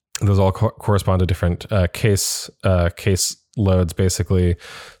 Those all correspond to different case loads, basically.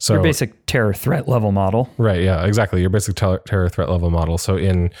 So your basic terror threat level model, right? Yeah, exactly. Your basic terror threat level model. So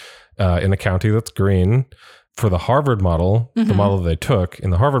in a county that's green, for the Harvard model, the model that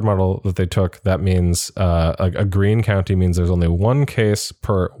they took, that means a green county means there's only one case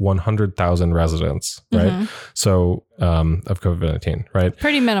per 100,000 residents, right? So of COVID-19, right?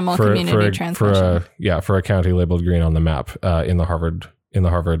 Pretty minimal community transmission. For a county labeled green on the map in the Harvard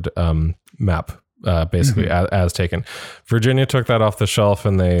map, basically as taken. Virginia took that off the shelf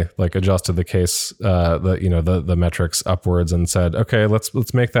and they like adjusted the case, the metrics upwards and said, okay,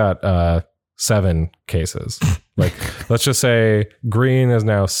 let's make that 7 cases. Like, let's just say green is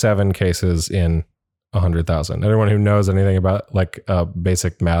now 7 cases in 100,000. Anyone who knows anything about like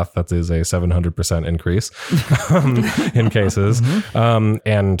basic math, that is a 700% increase in cases.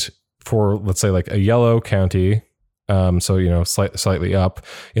 And for, let's say like a yellow county, so, slightly up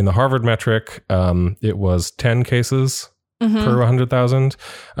in the Harvard metric, it was 10 cases per 100,000.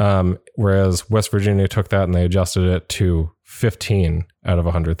 Whereas West Virginia took that and they adjusted it to 15 out of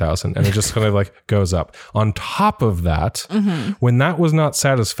 100,000. And it just kind of like goes up. On top of that, when that was not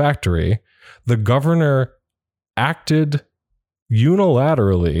satisfactory, the governor acted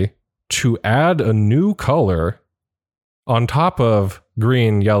unilaterally to add a new color on top of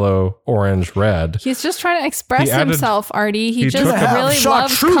green, yellow, orange, red. He's just trying to express himself, Artie. He just really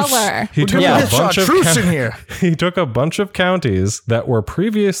loves color. He took a bunch of in here. He took a bunch of counties that were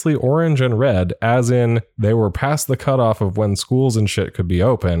previously orange and red, as in they were past the cutoff of when schools and shit could be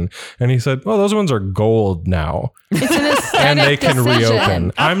open. And he said, well, those ones are gold now. It's an aesthetic and they can decision.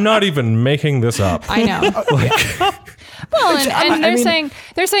 Reopen. I'm not even making this up. I know. Well, and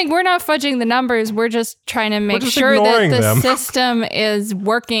they're saying we're not fudging the numbers. We're just trying to make sure that the system is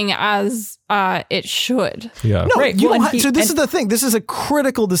working as it should. Yeah. No, right. So this is the thing. This is a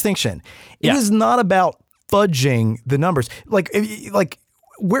critical distinction. It is not about fudging the numbers. When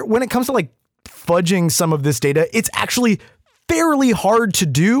it comes to like fudging some of this data, it's actually fairly hard to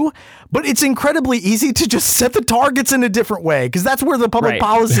do, but it's incredibly easy to just set the targets in a different way because that's where the public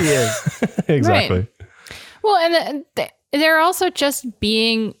policy is. Exactly. Right. Well, and they're also just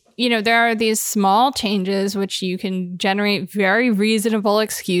being, there are these small changes which you can generate very reasonable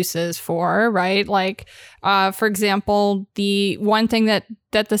excuses for, right? Like, for example, the one thing that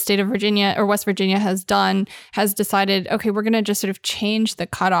the state of Virginia or West Virginia has decided, okay, we're going to just sort of change the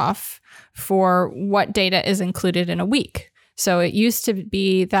cutoff for what data is included in a week. So it used to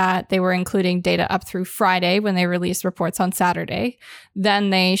be that they were including data up through Friday when they released reports on Saturday. Then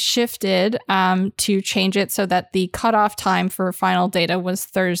they shifted to change it so that the cutoff time for final data was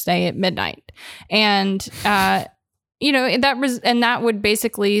Thursday at midnight. And, that would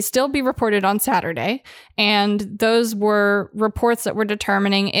basically still be reported on Saturday. And those were reports that were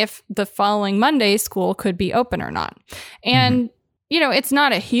determining if the following Monday school could be open or not. And it's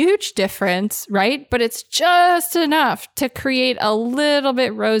not a huge difference, right? But it's just enough to create a little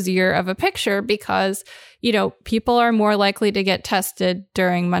bit rosier of a picture because, people are more likely to get tested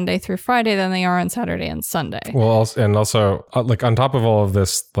during Monday through Friday than they are on Saturday and Sunday. Well, also like on top of all of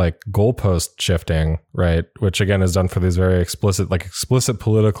this, like goalpost shifting, right? Which again is done for these very explicit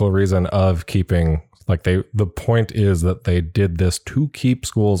political reason of keeping. Like the point is that they did this to keep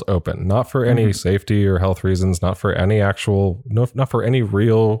schools open, not for any safety or health reasons, not for any not for any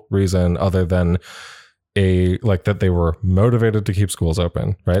real reason other than that they were motivated to keep schools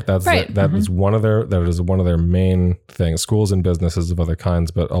open, right? That is one of their main things. Schools and businesses of other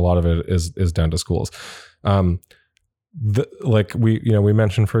kinds, but a lot of it is down to schools. like we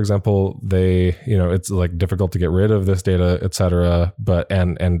mentioned, for example, they, it's like difficult to get rid of this data, et cetera. But,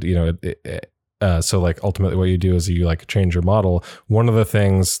 so like ultimately what you do is you like change your model. One of the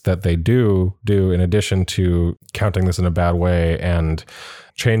things that they do in addition to counting this in a bad way and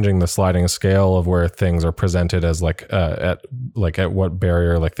changing the sliding scale of where things are presented as at what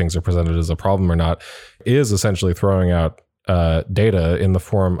barrier like things are presented as a problem or not, is essentially throwing out data in the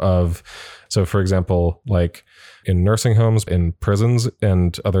form of, so for example, like in nursing homes, in prisons,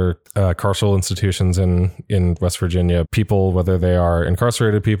 and other carceral institutions in West Virginia, people, whether they are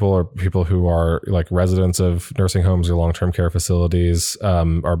incarcerated people or people who are like residents of nursing homes or long-term care facilities,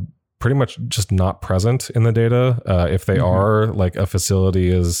 are pretty much just not present in the data. If they are, like a facility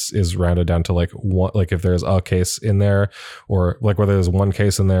is rounded down to like one, like if there's a case in there, or like whether there's one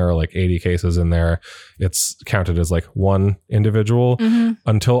case in there or like 80 cases in there, it's counted as like one individual.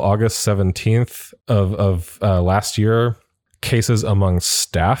 Until August 17th of last year, cases among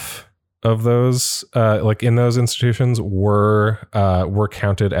staff of those like in those institutions were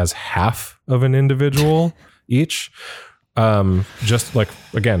counted as half of an individual each. Just like,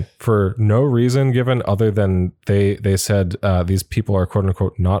 again, for no reason given other than they said these people are quote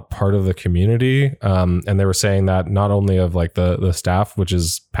unquote not part of the community, and they were saying that not only of like the staff, which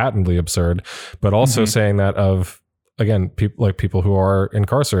is patently absurd, but also saying that of, again, people who are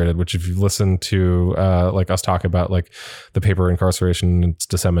incarcerated, which if you've listened to like us talk about like the paper Incarceration and Its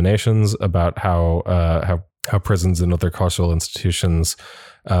Disseminations, about how prisons and other carceral institutions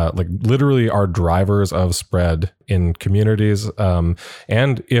like literally are drivers of spread in communities.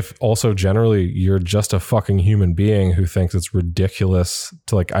 And if also generally you're just a fucking human being who thinks it's ridiculous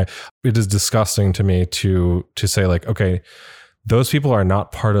to like, it is disgusting to me to say like, okay, those people are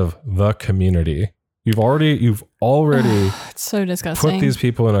not part of the community. You've already it's so disgusting. Put these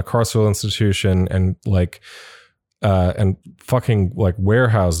people in a carceral institution and like, and fucking like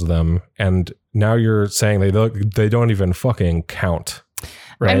warehouse them. And now you're saying they don't even fucking count.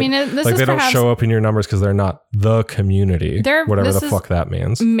 Right? I mean, this like is they don't perhaps, show up in your numbers because they're not the community, whatever the fuck that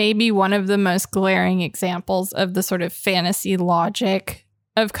means. Maybe one of the most glaring examples of the sort of fantasy logic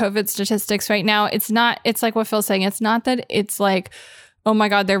of COVID statistics right now. It's like what Phil's saying. It's not that it's like, oh my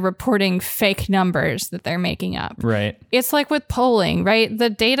God, they're reporting fake numbers that they're making up. Right. It's like with polling, right?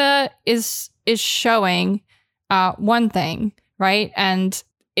 The data is showing one thing, right? And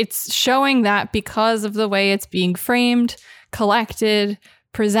it's showing that because of the way it's being framed, collected,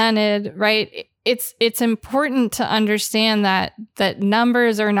 presented, right? It's important to understand that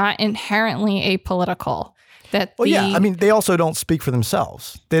numbers are not inherently apolitical. I mean, they also don't speak for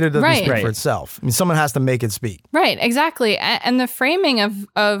themselves. Data doesn't speak for itself. I mean, someone has to make it speak. Right, exactly. And the framing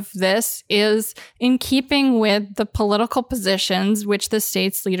of this is in keeping with the political positions which the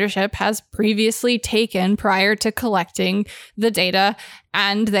state's leadership has previously taken prior to collecting the data,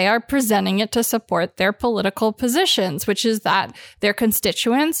 and they are presenting it to support their political positions, which is that their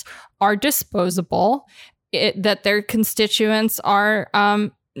constituents are disposable, that their constituents are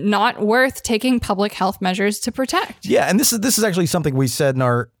not worth taking public health measures to protect. Yeah, and this is actually something we said in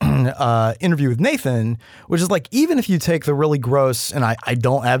our interview with Nathan, which is like, even if you take the really gross, and I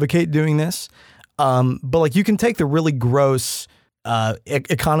don't advocate doing this, but like you can take the really gross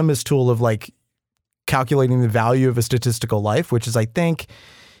economist tool of like calculating the value of a statistical life, which is, I think,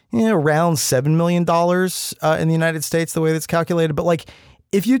 around $7 million in the United States, the way that's calculated. But like,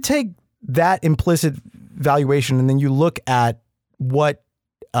 if you take that implicit valuation and then you look at what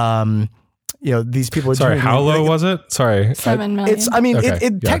these people are doing. Sorry, how low was it? Sorry. 7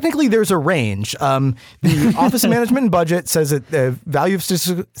 million. Technically there's a range. The Office of Management and Budget says that the value of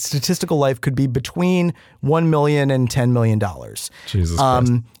statistical life could be between $1 million and $10 million. Jesus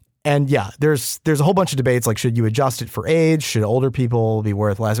Christ. And yeah, there's a whole bunch of debates, like, should you adjust it for age? Should older people be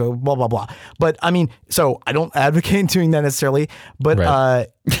worth less? Blah, blah, blah. But I mean, so I don't advocate doing that necessarily, but,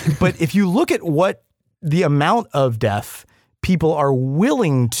 but if you look at what the amount of death people are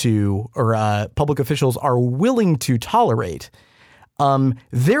willing to, or public officials are willing to tolerate,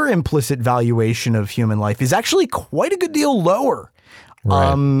 their implicit valuation of human life is actually quite a good deal lower.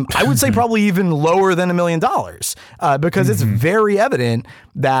 Right. I would say probably even lower than $1 million, because it's very evident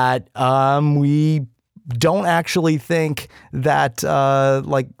that we don't actually think that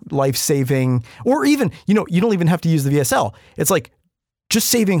like life-saving, or even, you don't even have to use the VSL. It's like just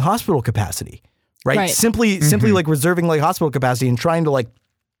saving hospital capacity. Right. Simply like reserving like hospital capacity and trying to like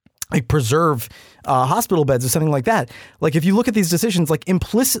preserve hospital beds or something like that. Like, if you look at these decisions, like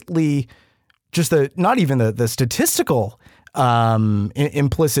implicitly, just not even the statistical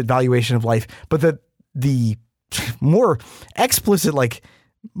implicit valuation of life, but the more explicit like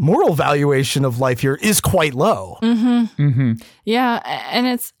moral valuation of life here is quite low. Yeah,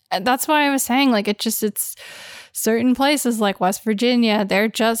 and that's why I was saying, like, it's certain places like West Virginia, they're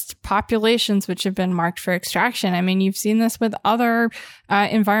just populations which have been marked for extraction. I mean, you've seen this with other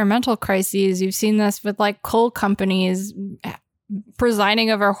environmental crises. You've seen this with like coal companies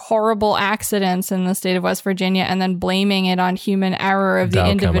presiding over horrible accidents in the state of West Virginia and then blaming it on human error of the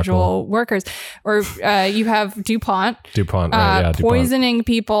individual workers. Or you have DuPont, poisoning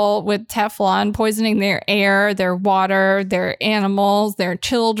people with Teflon, poisoning their air, their water, their animals, their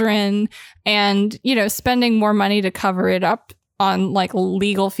children, and, you know, spending more money to cover it up on like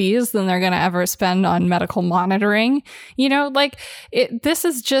legal fees than they're going to ever spend on medical monitoring. You know, like this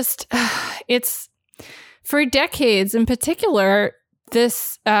is just, it's, for decades in particular,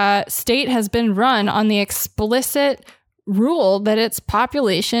 this state has been run on the explicit rule that its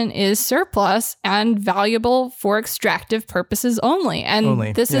population is surplus and valuable for extractive purposes only.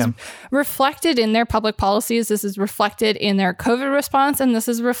 And this is reflected in their public policies. This is reflected in their COVID response. And this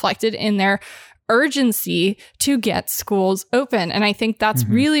is reflected in their urgency to get schools open. And I think that's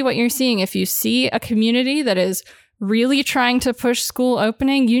really what you're seeing. If you see a community that is really trying to push school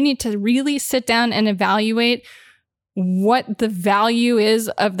opening, you need to really sit down and evaluate what the value is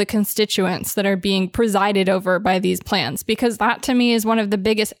of the constituents that are being presided over by these plans. Because that, to me, is one of the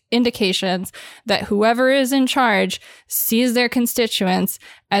biggest indications that whoever is in charge sees their constituents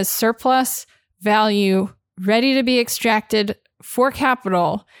as surplus value, ready to be extracted for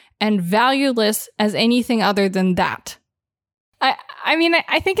capital, and valueless as anything other than that. I mean,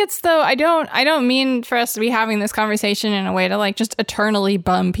 I think it's, though, I don't mean for us to be having this conversation in a way to like just eternally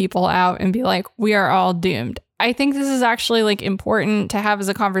bum people out and be like, we are all doomed. I think this is actually like important to have as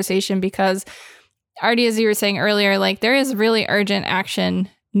a conversation because, Artie, as you were saying earlier, like there is really urgent action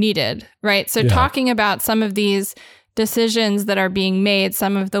needed, right? So talking about some of these decisions that are being made,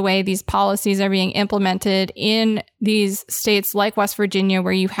 some of the way these policies are being implemented in these states like West Virginia,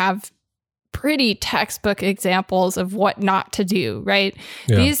 where you have pretty textbook examples of what not to do, right?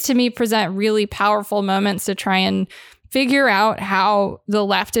 Yeah. These, to me, present really powerful moments to try and figure out how the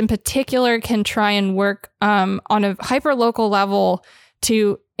left in particular can try and work on a hyper-local level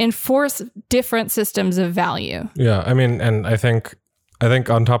to enforce different systems of value. Yeah, I mean, and I think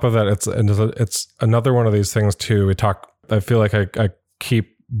on top of that, it's another one of these things too. I feel like I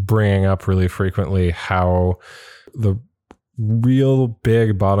keep bringing up really frequently how the real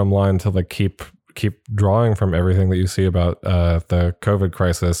big bottom line to like keep drawing from everything that you see about the COVID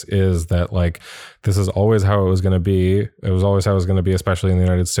crisis is that like this is always how it was going to be. It was always how it was going to be, especially in the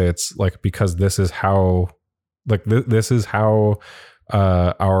United States, like because this is how this is how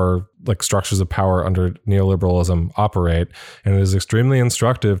our like structures of power under neoliberalism operate. And it is extremely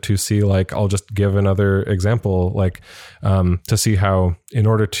instructive to see, like, I'll just give another example, like to see how in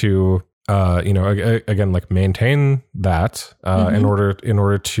order to again, like maintain that in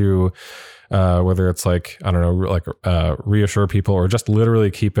order to whether it's like, I don't know, like reassure people or just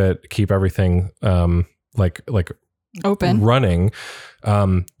literally keep everything like open running.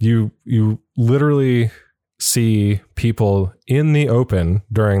 You literally see people in the open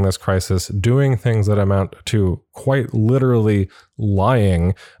during this crisis doing things that amount to quite literally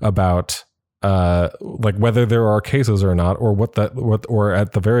lying about like whether there are cases or not, or or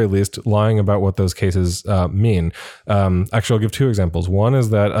at the very least lying about what those cases mean. Actually, I'll give two examples. One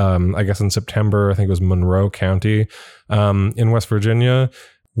is that I guess in September, I think it was Monroe County in West Virginia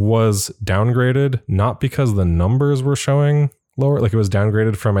was downgraded, not because the numbers were showing lower, like it was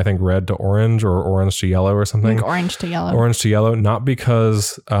downgraded from, I think, red to orange or orange to yellow or something. Like orange to yellow, not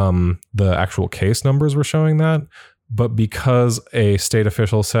because the actual case numbers were showing that, but because a state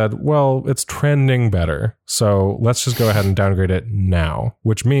official said, well, it's trending better, so let's just go ahead and downgrade it now,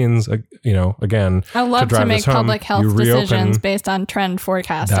 which means, again, I love to make public health decisions based on trend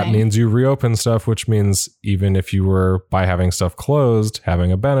forecasting. That means you reopen stuff, which means even if you were, by having stuff closed,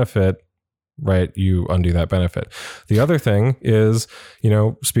 having a benefit, right, you undo that benefit. The other thing is,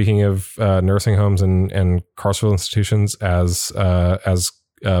 speaking of nursing homes and carceral institutions as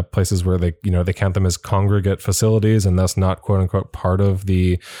places where they count them as congregate facilities and thus not quote unquote part of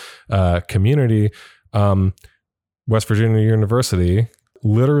the community. West Virginia University,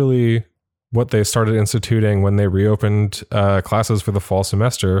 literally what they started instituting when they reopened classes for the fall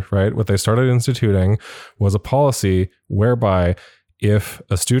semester, right? What they started instituting was a policy whereby if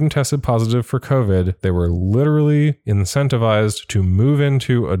a student tested positive for COVID, they were literally incentivized to move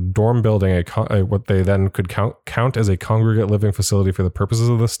into a dorm building, what they then could count as a congregate living facility for the purposes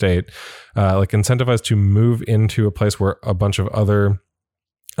of the state, like incentivized to move into a place where a bunch of other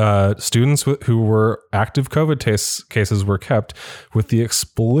students who were active COVID cases were kept with the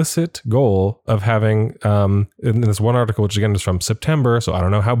explicit goal of having, in this one article, which again is from September, so I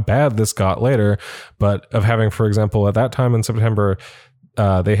don't know how bad this got later, but of having, for example, at that time in September,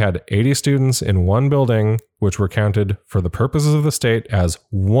 they had 80 students in one building, which were counted for the purposes of the state as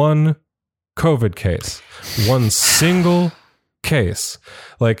one COVID case, one single case.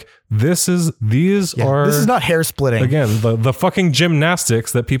 Like these are this is not hair splitting. Again, the fucking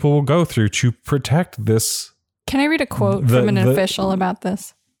gymnastics that people will go through to protect this. Can I read a quote from an official about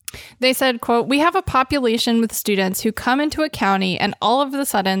this? They said, quote, "We have a population with students who come into a county and all of a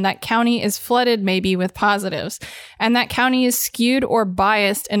sudden that county is flooded maybe with positives. And that county is skewed or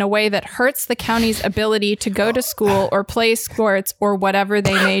biased in a way that hurts the county's ability to go to school or play sports or whatever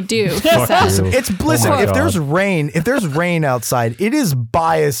they may do." It's listen, Oh my if God. there's rain outside, it is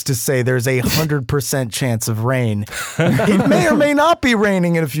biased to say there's 100% chance of rain. It may or may not be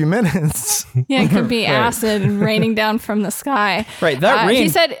raining in a few minutes. Yeah, it could be acid raining down from the sky. Right, that rain He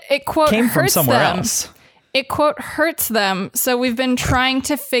said it, quote, came from hurts somewhere them. else. It, quote, hurts them. So we've been trying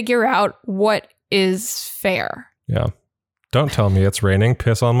to figure out what is fair. Yeah. Don't tell me it's raining.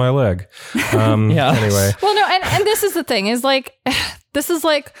 Piss on my leg. Yeah. Anyway. Well, no, and this is the thing is like,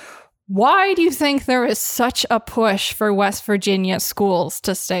 why do you think there is such a push for West Virginia schools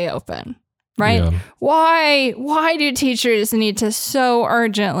to stay open? Right? Yeah. Why do teachers need to so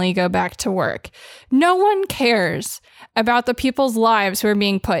urgently go back to work? No one cares about the people's lives who are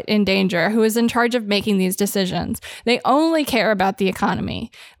being put in danger, who is in charge of making these decisions. They only care about the economy.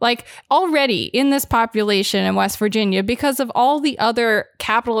 Like already in this population in West Virginia, because of all the other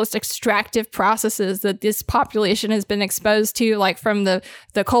capitalist extractive processes that this population has been exposed to, like from the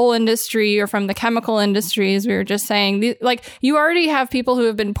coal industry or from the chemical industry, as we were just saying, like you already have people who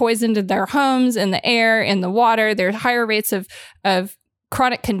have been poisoned in their homes, in the air, in the water. There are higher rates of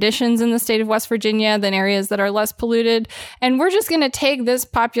chronic conditions in the state of West Virginia than areas that are less polluted. And we're just going to take this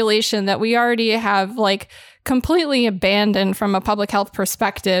population that we already have like completely abandoned from a public health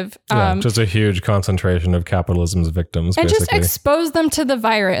perspective. Just a huge concentration of capitalism's victims, and basically. just expose them to the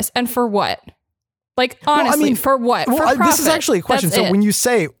virus. And for what? Like, honestly, for what? For profit. This is actually a question. That's So it. when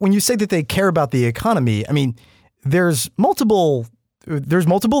you say that they care about the economy, I mean, there's multiple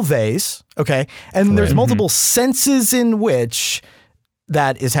theys, okay? And there's multiple senses in which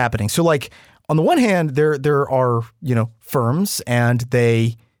that is happening. So like on the one hand, there are, firms and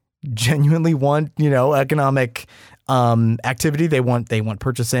they genuinely want, economic activity. They want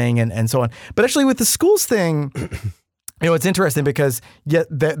purchasing and so on. But actually with the schools thing, it's interesting because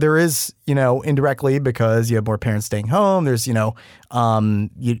there is, indirectly because you have more parents staying home. There's, you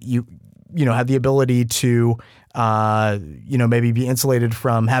have the ability to maybe be insulated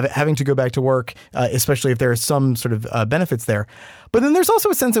from having to go back to work, especially if there are some sort of benefits there. But then there's also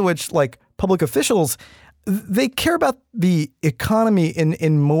a sense in which like public officials, they care about the economy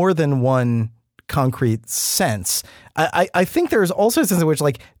in more than one concrete sense. I think there's also a sense in which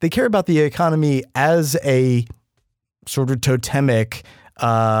like they care about the economy as a sort of totemic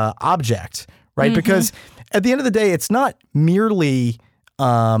object, right? Mm-hmm. Because at the end of the day, it's not merely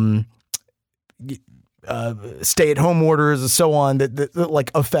stay-at-home orders and so on that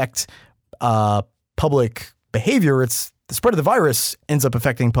like affect public behavior. It's the spread of the virus ends up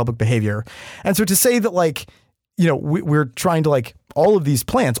affecting public behavior. And so to say that like, we're trying to like all of the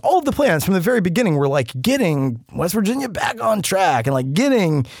plans from the very beginning were like getting West Virginia back on track and like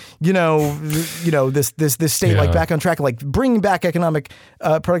getting, this state like back on track, and like bringing back economic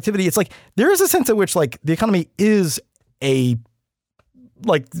productivity. It's like there is a sense in which like the economy is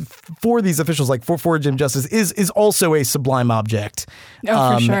like for these officials, like for Jim Justice is also a sublime object.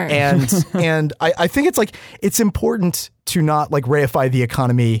 Oh, for sure. And I think it's like, it's important to not like reify the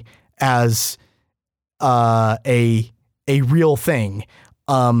economy as a real thing.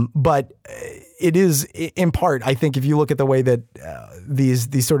 But it is in part, I think if you look at the way that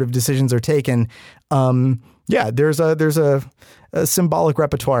these sort of decisions are taken, there's a symbolic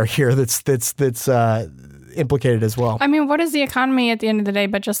repertoire here that's implicated as well. I mean, what is the economy at the end of the day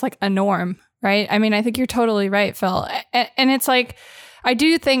but just like a norm, right? I mean, I think you're totally right, Phil. And it's like, I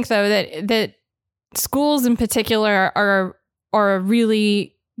do think though that schools in particular are a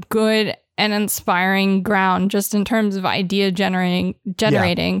really good and inspiring ground just in terms of idea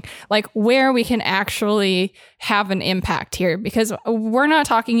generating like where we can actually have an impact here, because we're not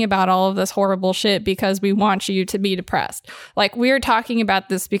talking about all of this horrible shit because we want you to be depressed. Like we're talking about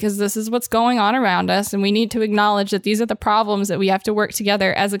this because this is what's going on around us, and we need to acknowledge that these are the problems that we have to work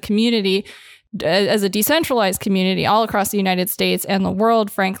together as a community as a decentralized community all across the United States and the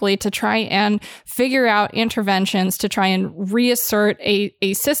world, frankly, to try and figure out interventions to try and reassert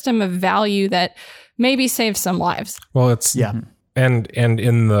a system of value that maybe saves some lives. Well, it's and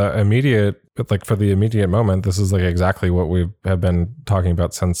in the immediate, like for the immediate moment, this is like exactly what we have been talking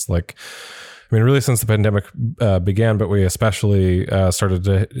about since really since the pandemic began, but we especially started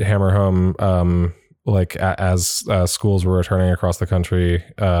to hammer home as schools were returning across the country,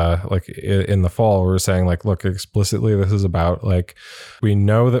 in the fall, we were saying look, explicitly, this is about we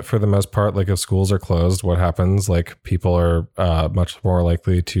know that for the most part, if schools are closed, what happens? People are much more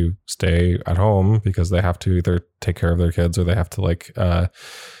likely to stay at home because they have to either take care of their kids or they have to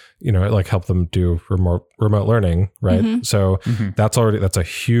help them do remote learning, right? Mm-hmm. So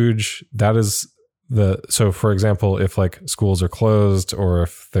so for example, if schools are closed or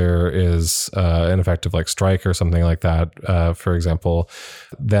if there is an effective strike or something like that, for example,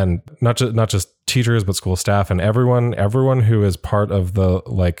 then not just teachers, but school staff and everyone who is part of the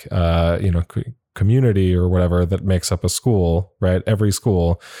community or whatever that makes up a school, right? Every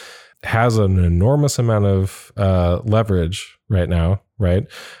school has an enormous amount of leverage right now,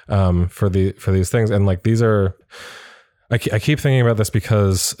 right? For these things. And these are, I keep thinking about this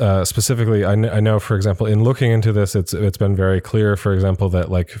because specifically, I know, for example, in looking into this, it's been very clear, for example, that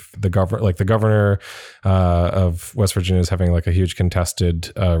the governor of West Virginia is having a huge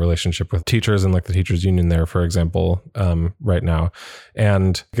contested relationship with teachers and the teachers union there, for example, right now.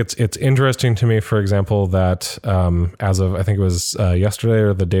 And it's interesting to me, for example, that as of I think it was yesterday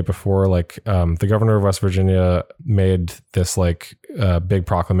or the day before, the governor of West Virginia made this big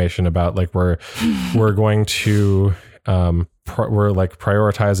proclamation about we're going to we're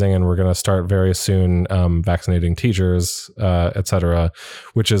prioritizing and we're going to start very soon vaccinating teachers, et cetera,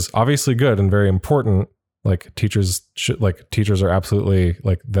 which is obviously good and very important. Teachers are absolutely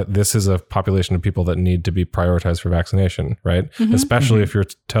that. This is a population of people that need to be prioritized for vaccination, right? Mm-hmm. Especially if you're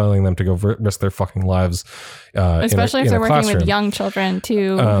telling them to go risk their fucking lives. Especially if they're working with young children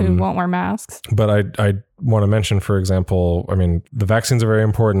too, who won't wear masks. But I want to mention, for example, the vaccines are very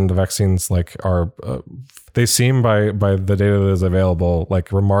important. The vaccines are they seem by the data that is available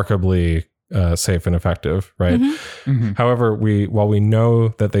remarkably safe and effective, right? Mm-hmm. Mm-hmm. However, while we know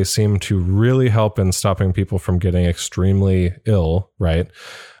that they seem to really help in stopping people from getting extremely ill, right?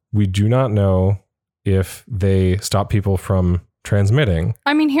 We do not know if they stop people from transmitting.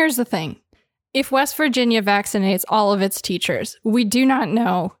 Here's the thing. If West Virginia vaccinates all of its teachers, we do not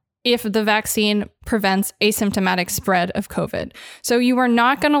know if the vaccine prevents asymptomatic spread of COVID. So you are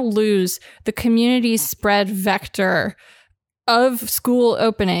not going to lose the community spread vector of school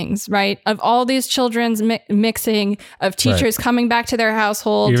openings, right? Of all these children's mixing, of teachers coming back to their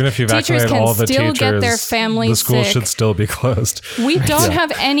household. Even if you vaccinate all the teachers, get their families the school sick. Should still be closed. We don't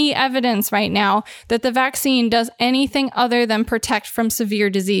have any evidence right now that the vaccine does anything other than protect from severe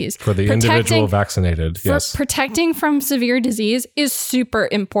disease. For the individual vaccinated, yes. Protecting from severe disease is super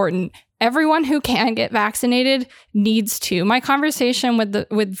important. Everyone who can get vaccinated needs to. My conversation with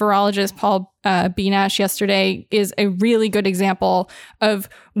virologist Paul Benash yesterday is a really good example of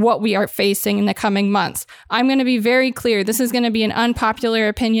what we are facing in the coming months. I'm going to be very clear. This is going to be an unpopular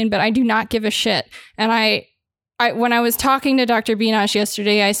opinion, but I do not give a shit. And I when I was talking to Dr. Benash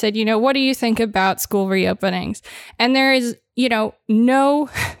yesterday, I said, what do you think about school reopenings? And there is, no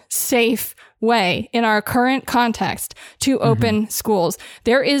safe way in our current context to open schools.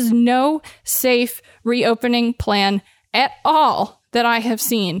 There is no safe reopening plan at all that I have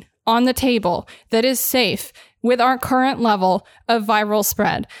seen on the table that is safe with our current level of viral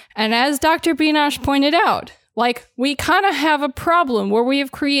spread. And as Dr. Benash pointed out, we kind of have a problem where we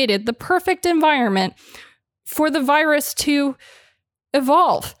have created the perfect environment for the virus to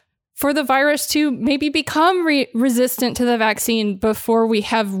evolve, for the virus to maybe become resistant to the vaccine before we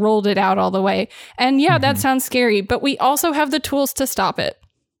have rolled it out all the way. And that sounds scary, but we also have the tools to stop it.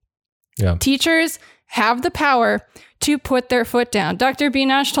 Yeah. Teachers have the power to put their foot down. Dr.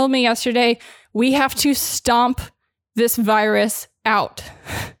 Benash told me yesterday, we have to stomp this virus out.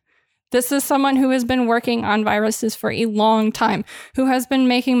 This is someone who has been working on viruses for a long time, who has been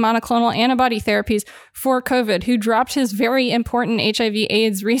making monoclonal antibody therapies for COVID, who dropped his very important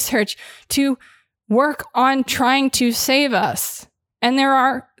HIV/AIDS research to work on trying to save us. And there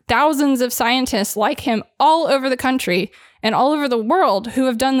are thousands of scientists like him all over the country and all over the world who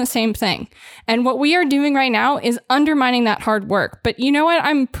have done the same thing. And what we are doing right now is undermining that hard work. But you know what?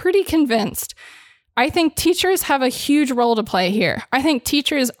 I'm pretty convinced. I think teachers have a huge role to play here. I think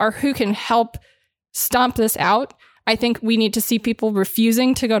teachers are who can help stomp this out. I think we need to see people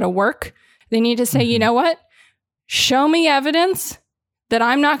refusing to go to work. They need to say, you know what? Show me evidence that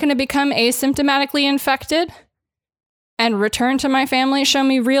I'm not going to become asymptomatically infected and return to my family? Show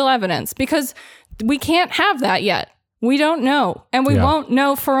me real evidence, because we can't have that yet. We don't know. And we won't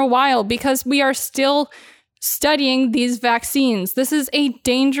know for a while because we are still studying these vaccines. This is a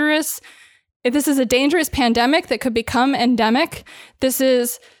dangerous pandemic that could become endemic. This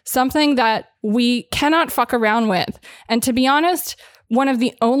is something that we cannot fuck around with. And to be honest, one of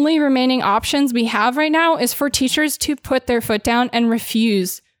the only remaining options we have right now is for teachers to put their foot down and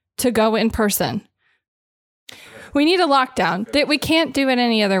refuse to go in person. We need a lockdown. That we can't do it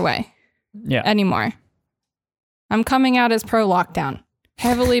any other way anymore. I'm coming out as pro-lockdown.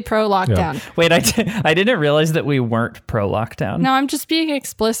 Heavily pro-lockdown. Yeah. Wait, I didn't realize that we weren't pro-lockdown. No, I'm just being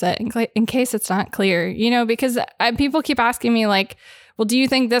explicit in case it's not clear. Because people keep asking me like, well, do you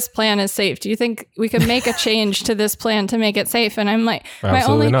think this plan is safe? Do you think we could make a change to this plan to make it safe? And I'm like,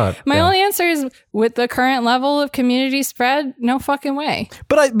 absolutely not. My only answer is, with the current level of community spread, no fucking way.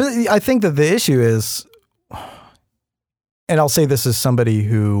 But I think that the issue is, and I'll say this as somebody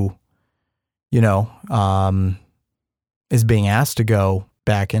who, is being asked to go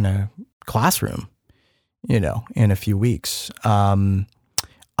back in a classroom, in a few weeks.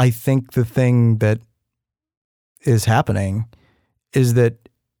 I think the thing that is happening is that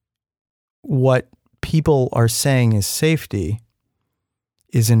what people are saying is safety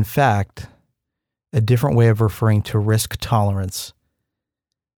is in fact a different way of referring to risk tolerance,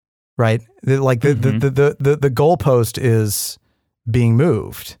 right? The goalpost is being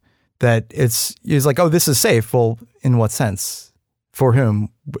moved. That it's like, oh, this is safe. Well, in what sense? For whom?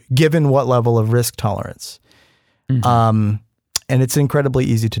 Given what level of risk tolerance? And it's incredibly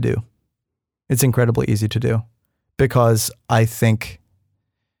easy to do. It's incredibly easy to do because I think,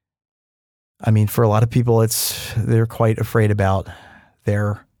 for a lot of people, they're quite afraid about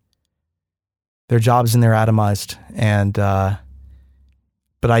their jobs, and they're atomized. And but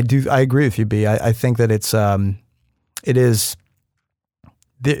I agree with you, B. I think that it is.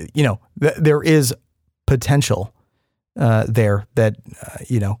 There is potential there that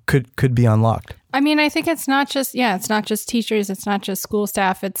could be unlocked. I think it's not just teachers, it's not just school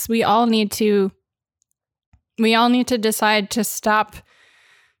staff. We all need to decide to stop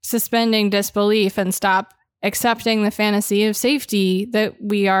suspending disbelief and stop accepting the fantasy of safety that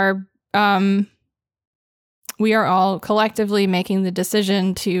we are all collectively making the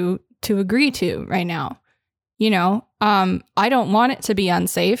decision to agree to right now. I don't want it to be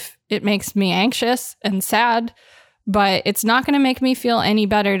unsafe. It makes me anxious and sad, but it's not going to make me feel any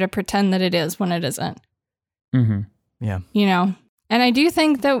better to pretend that it is when it isn't. Mm-hmm. Yeah. And I do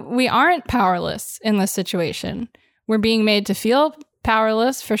think that we aren't powerless in this situation. We're being made to feel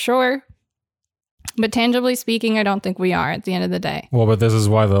powerless for sure. But tangibly speaking, I don't think we are at the end of the day. Well, but this is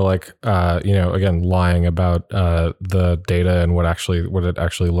why again, lying about the data and what it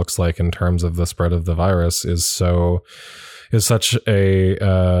actually looks like in terms of the spread of the virus is such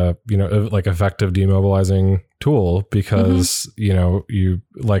a effective demobilizing tool, because you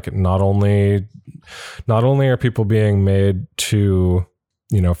not only are people being made to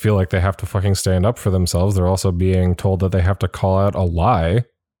feel like they have to fucking stand up for themselves, they're also being told that they have to call out a lie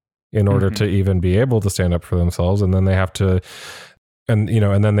in order to even be able to stand up for themselves. And then they have to, and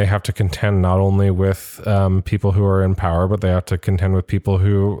then they have to contend not only with people who are in power, but they have to contend with people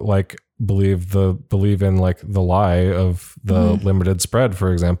who believe in the lie of the limited spread,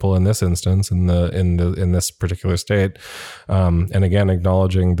 for example, in this instance, in this particular state. And again,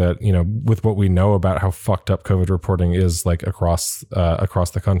 acknowledging that, with what we know about how fucked up COVID reporting is across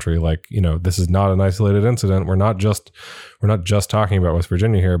the country, this is not an isolated incident. We're not just talking about West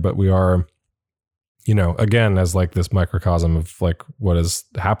Virginia here, but we are, again, as this microcosm of what is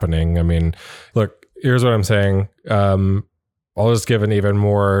happening. Look, here's what I'm saying. I'll just give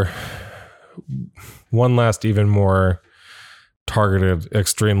one last, even more targeted,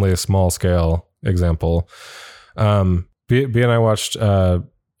 extremely small scale example. B and I watched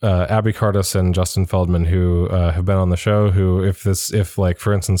Abby Cardis and Justin Feldman, who have been on the show, who, if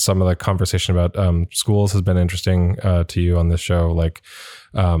for instance, some of the conversation about schools has been interesting to you on this show,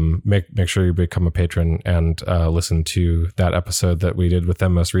 make sure you become a patron and listen to that episode that we did with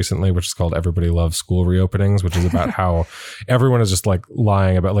them most recently, which is called Everybody Loves School Reopenings, which is about how everyone is just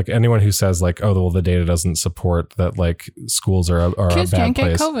lying about anyone who says the data doesn't support that schools are a kids bad can't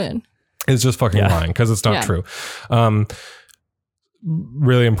place. Get COVID. It's just fucking lying, because it's not true.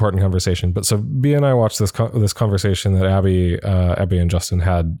 Really important conversation. But so B and I watched this conversation that Abby and Justin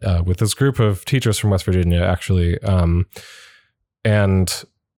had with this group of teachers from West Virginia, actually. And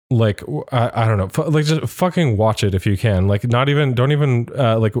I don't know, just fucking watch it if you can. Yes,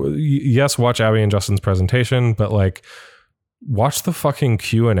 watch Abby and Justin's presentation, but watch the fucking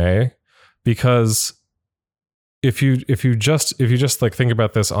Q&A, because if you just like think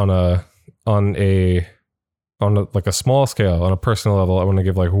about this on a like a small scale, on a personal level, I want to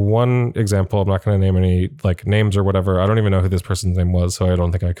give like one example. I'm not going to name any like names or whatever. I don't even know who this person's name was, so I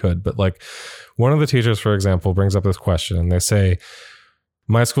don't think I could. But like one of the teachers, for example, brings up this question, and they say,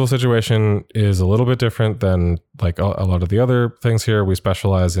 my school situation is a little bit different than like a lot of the other things here. We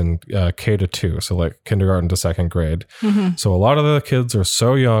specialize in K to 2, so like kindergarten to 2nd grade. Mm-hmm. So a lot of the kids are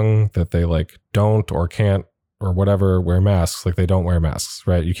so young that they like don't or can't or whatever wear masks. Like they don't wear masks,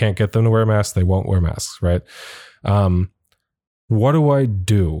 right? You can't get them to wear masks. They won't wear masks, right? What do I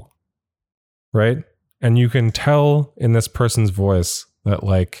do? Right? And you can tell in this person's voice that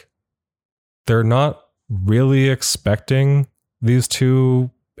like they're not really expecting these two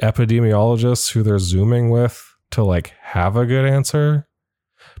epidemiologists who they're Zooming with to like have a good answer,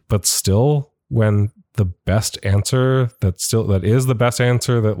 but still, when the best answer that is the best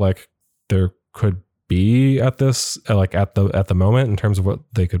answer that like there could be at this, like at the moment in terms of what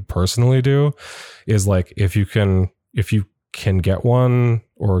they could personally do, is like if you can get one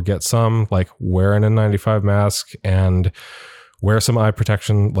or get some, like wear an N95 mask and wear some eye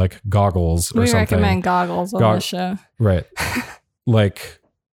protection like goggles or we something. We recommend goggles on this show. Right. Like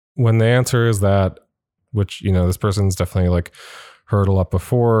when the answer is that, which, you know, this person's definitely like heard a lot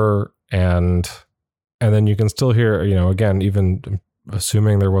before, and then you can still hear, you know, again, even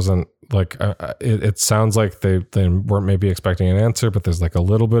assuming there wasn't like, it sounds like they weren't maybe expecting an answer, but there's like a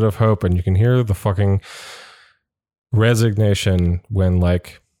little bit of hope, and you can hear the fucking resignation when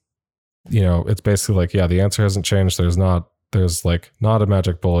like, you know, it's basically like, yeah, the answer hasn't changed. There's like not a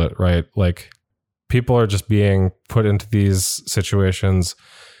magic bullet, right? Like people are just being put into these situations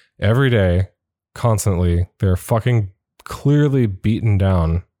every day, constantly. They're fucking clearly beaten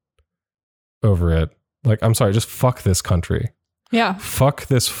down over it. Like, I'm sorry, just fuck this country. Yeah. Fuck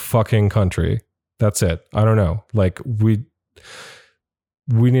this fucking country. That's it. I don't know. Like we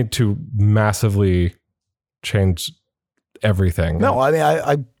need to massively change everything. No, I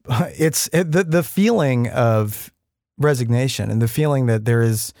mean, it's the feeling of resignation and the feeling that there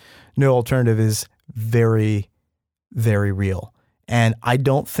is no alternative is very, very real. And I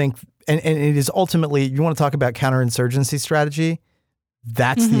don't think, and it is ultimately, you want to talk about counterinsurgency strategy?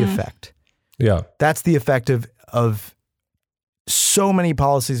 That's the effect. Yeah. That's the effect of so many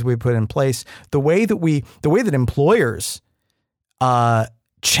policies we put in place. The way that employers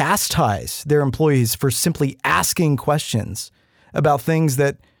chastise their employees for simply asking questions about things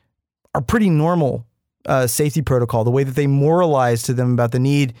that are pretty normal safety protocol, the way that they moralize to them about the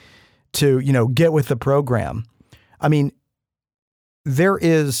need to, you know, get with the program. I mean, there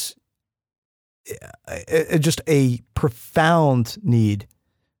is just a profound need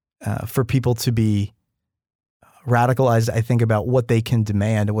for people to be radicalized, I think, about what they can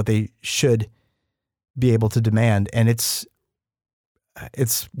demand and what they should be able to demand. And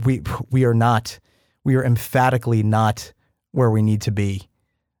we are emphatically not where we need to be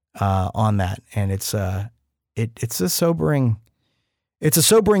on that. And it's a sobering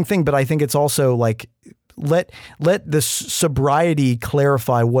thing, but I think it's also like, let the sobriety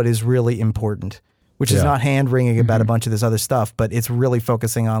clarify what is really important, which is not hand wringing about a bunch of this other stuff, but it's really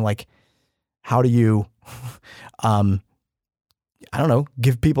focusing on like, how do you, I don't know,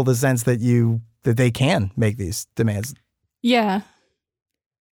 give people the sense that they can make these demands. Yeah.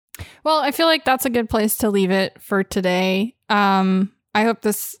 Well, I feel like that's a good place to leave it for today. I hope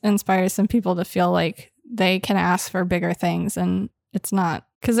this inspires some people to feel like they can ask for bigger things, and it's not,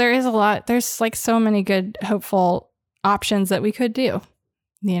 because there's like so many good, hopeful options that we could do.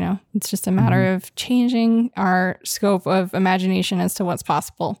 You know, it's just a matter of changing our scope of imagination as to what's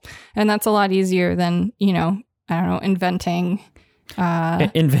possible. And that's a lot easier than, you know, I don't know, inventing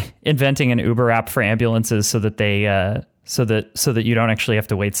an Uber app for ambulances so that they so that you don't actually have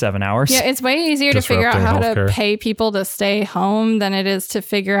to wait 7 hours. Yeah, it's way easier to figure out how to pay people to stay home than it is to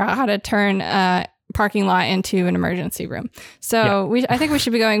figure out how to turn a parking lot into an emergency room. So I think we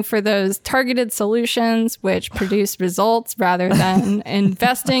should be going for those targeted solutions which produce results rather than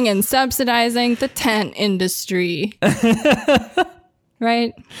investing and subsidizing the tent industry.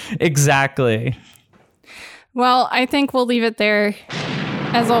 Right? Exactly. Well, I think we'll leave it there.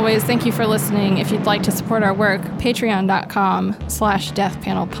 As always, thank you for listening. If you'd like to support our work,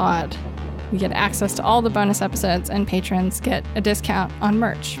 patreon.com/deathpanelpod. We get access to all the bonus episodes, and patrons get a discount on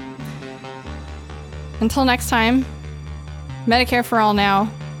merch. Until next time, Medicare for all now,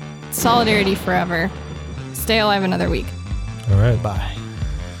 solidarity forever. Stay alive another week. All right. Bye.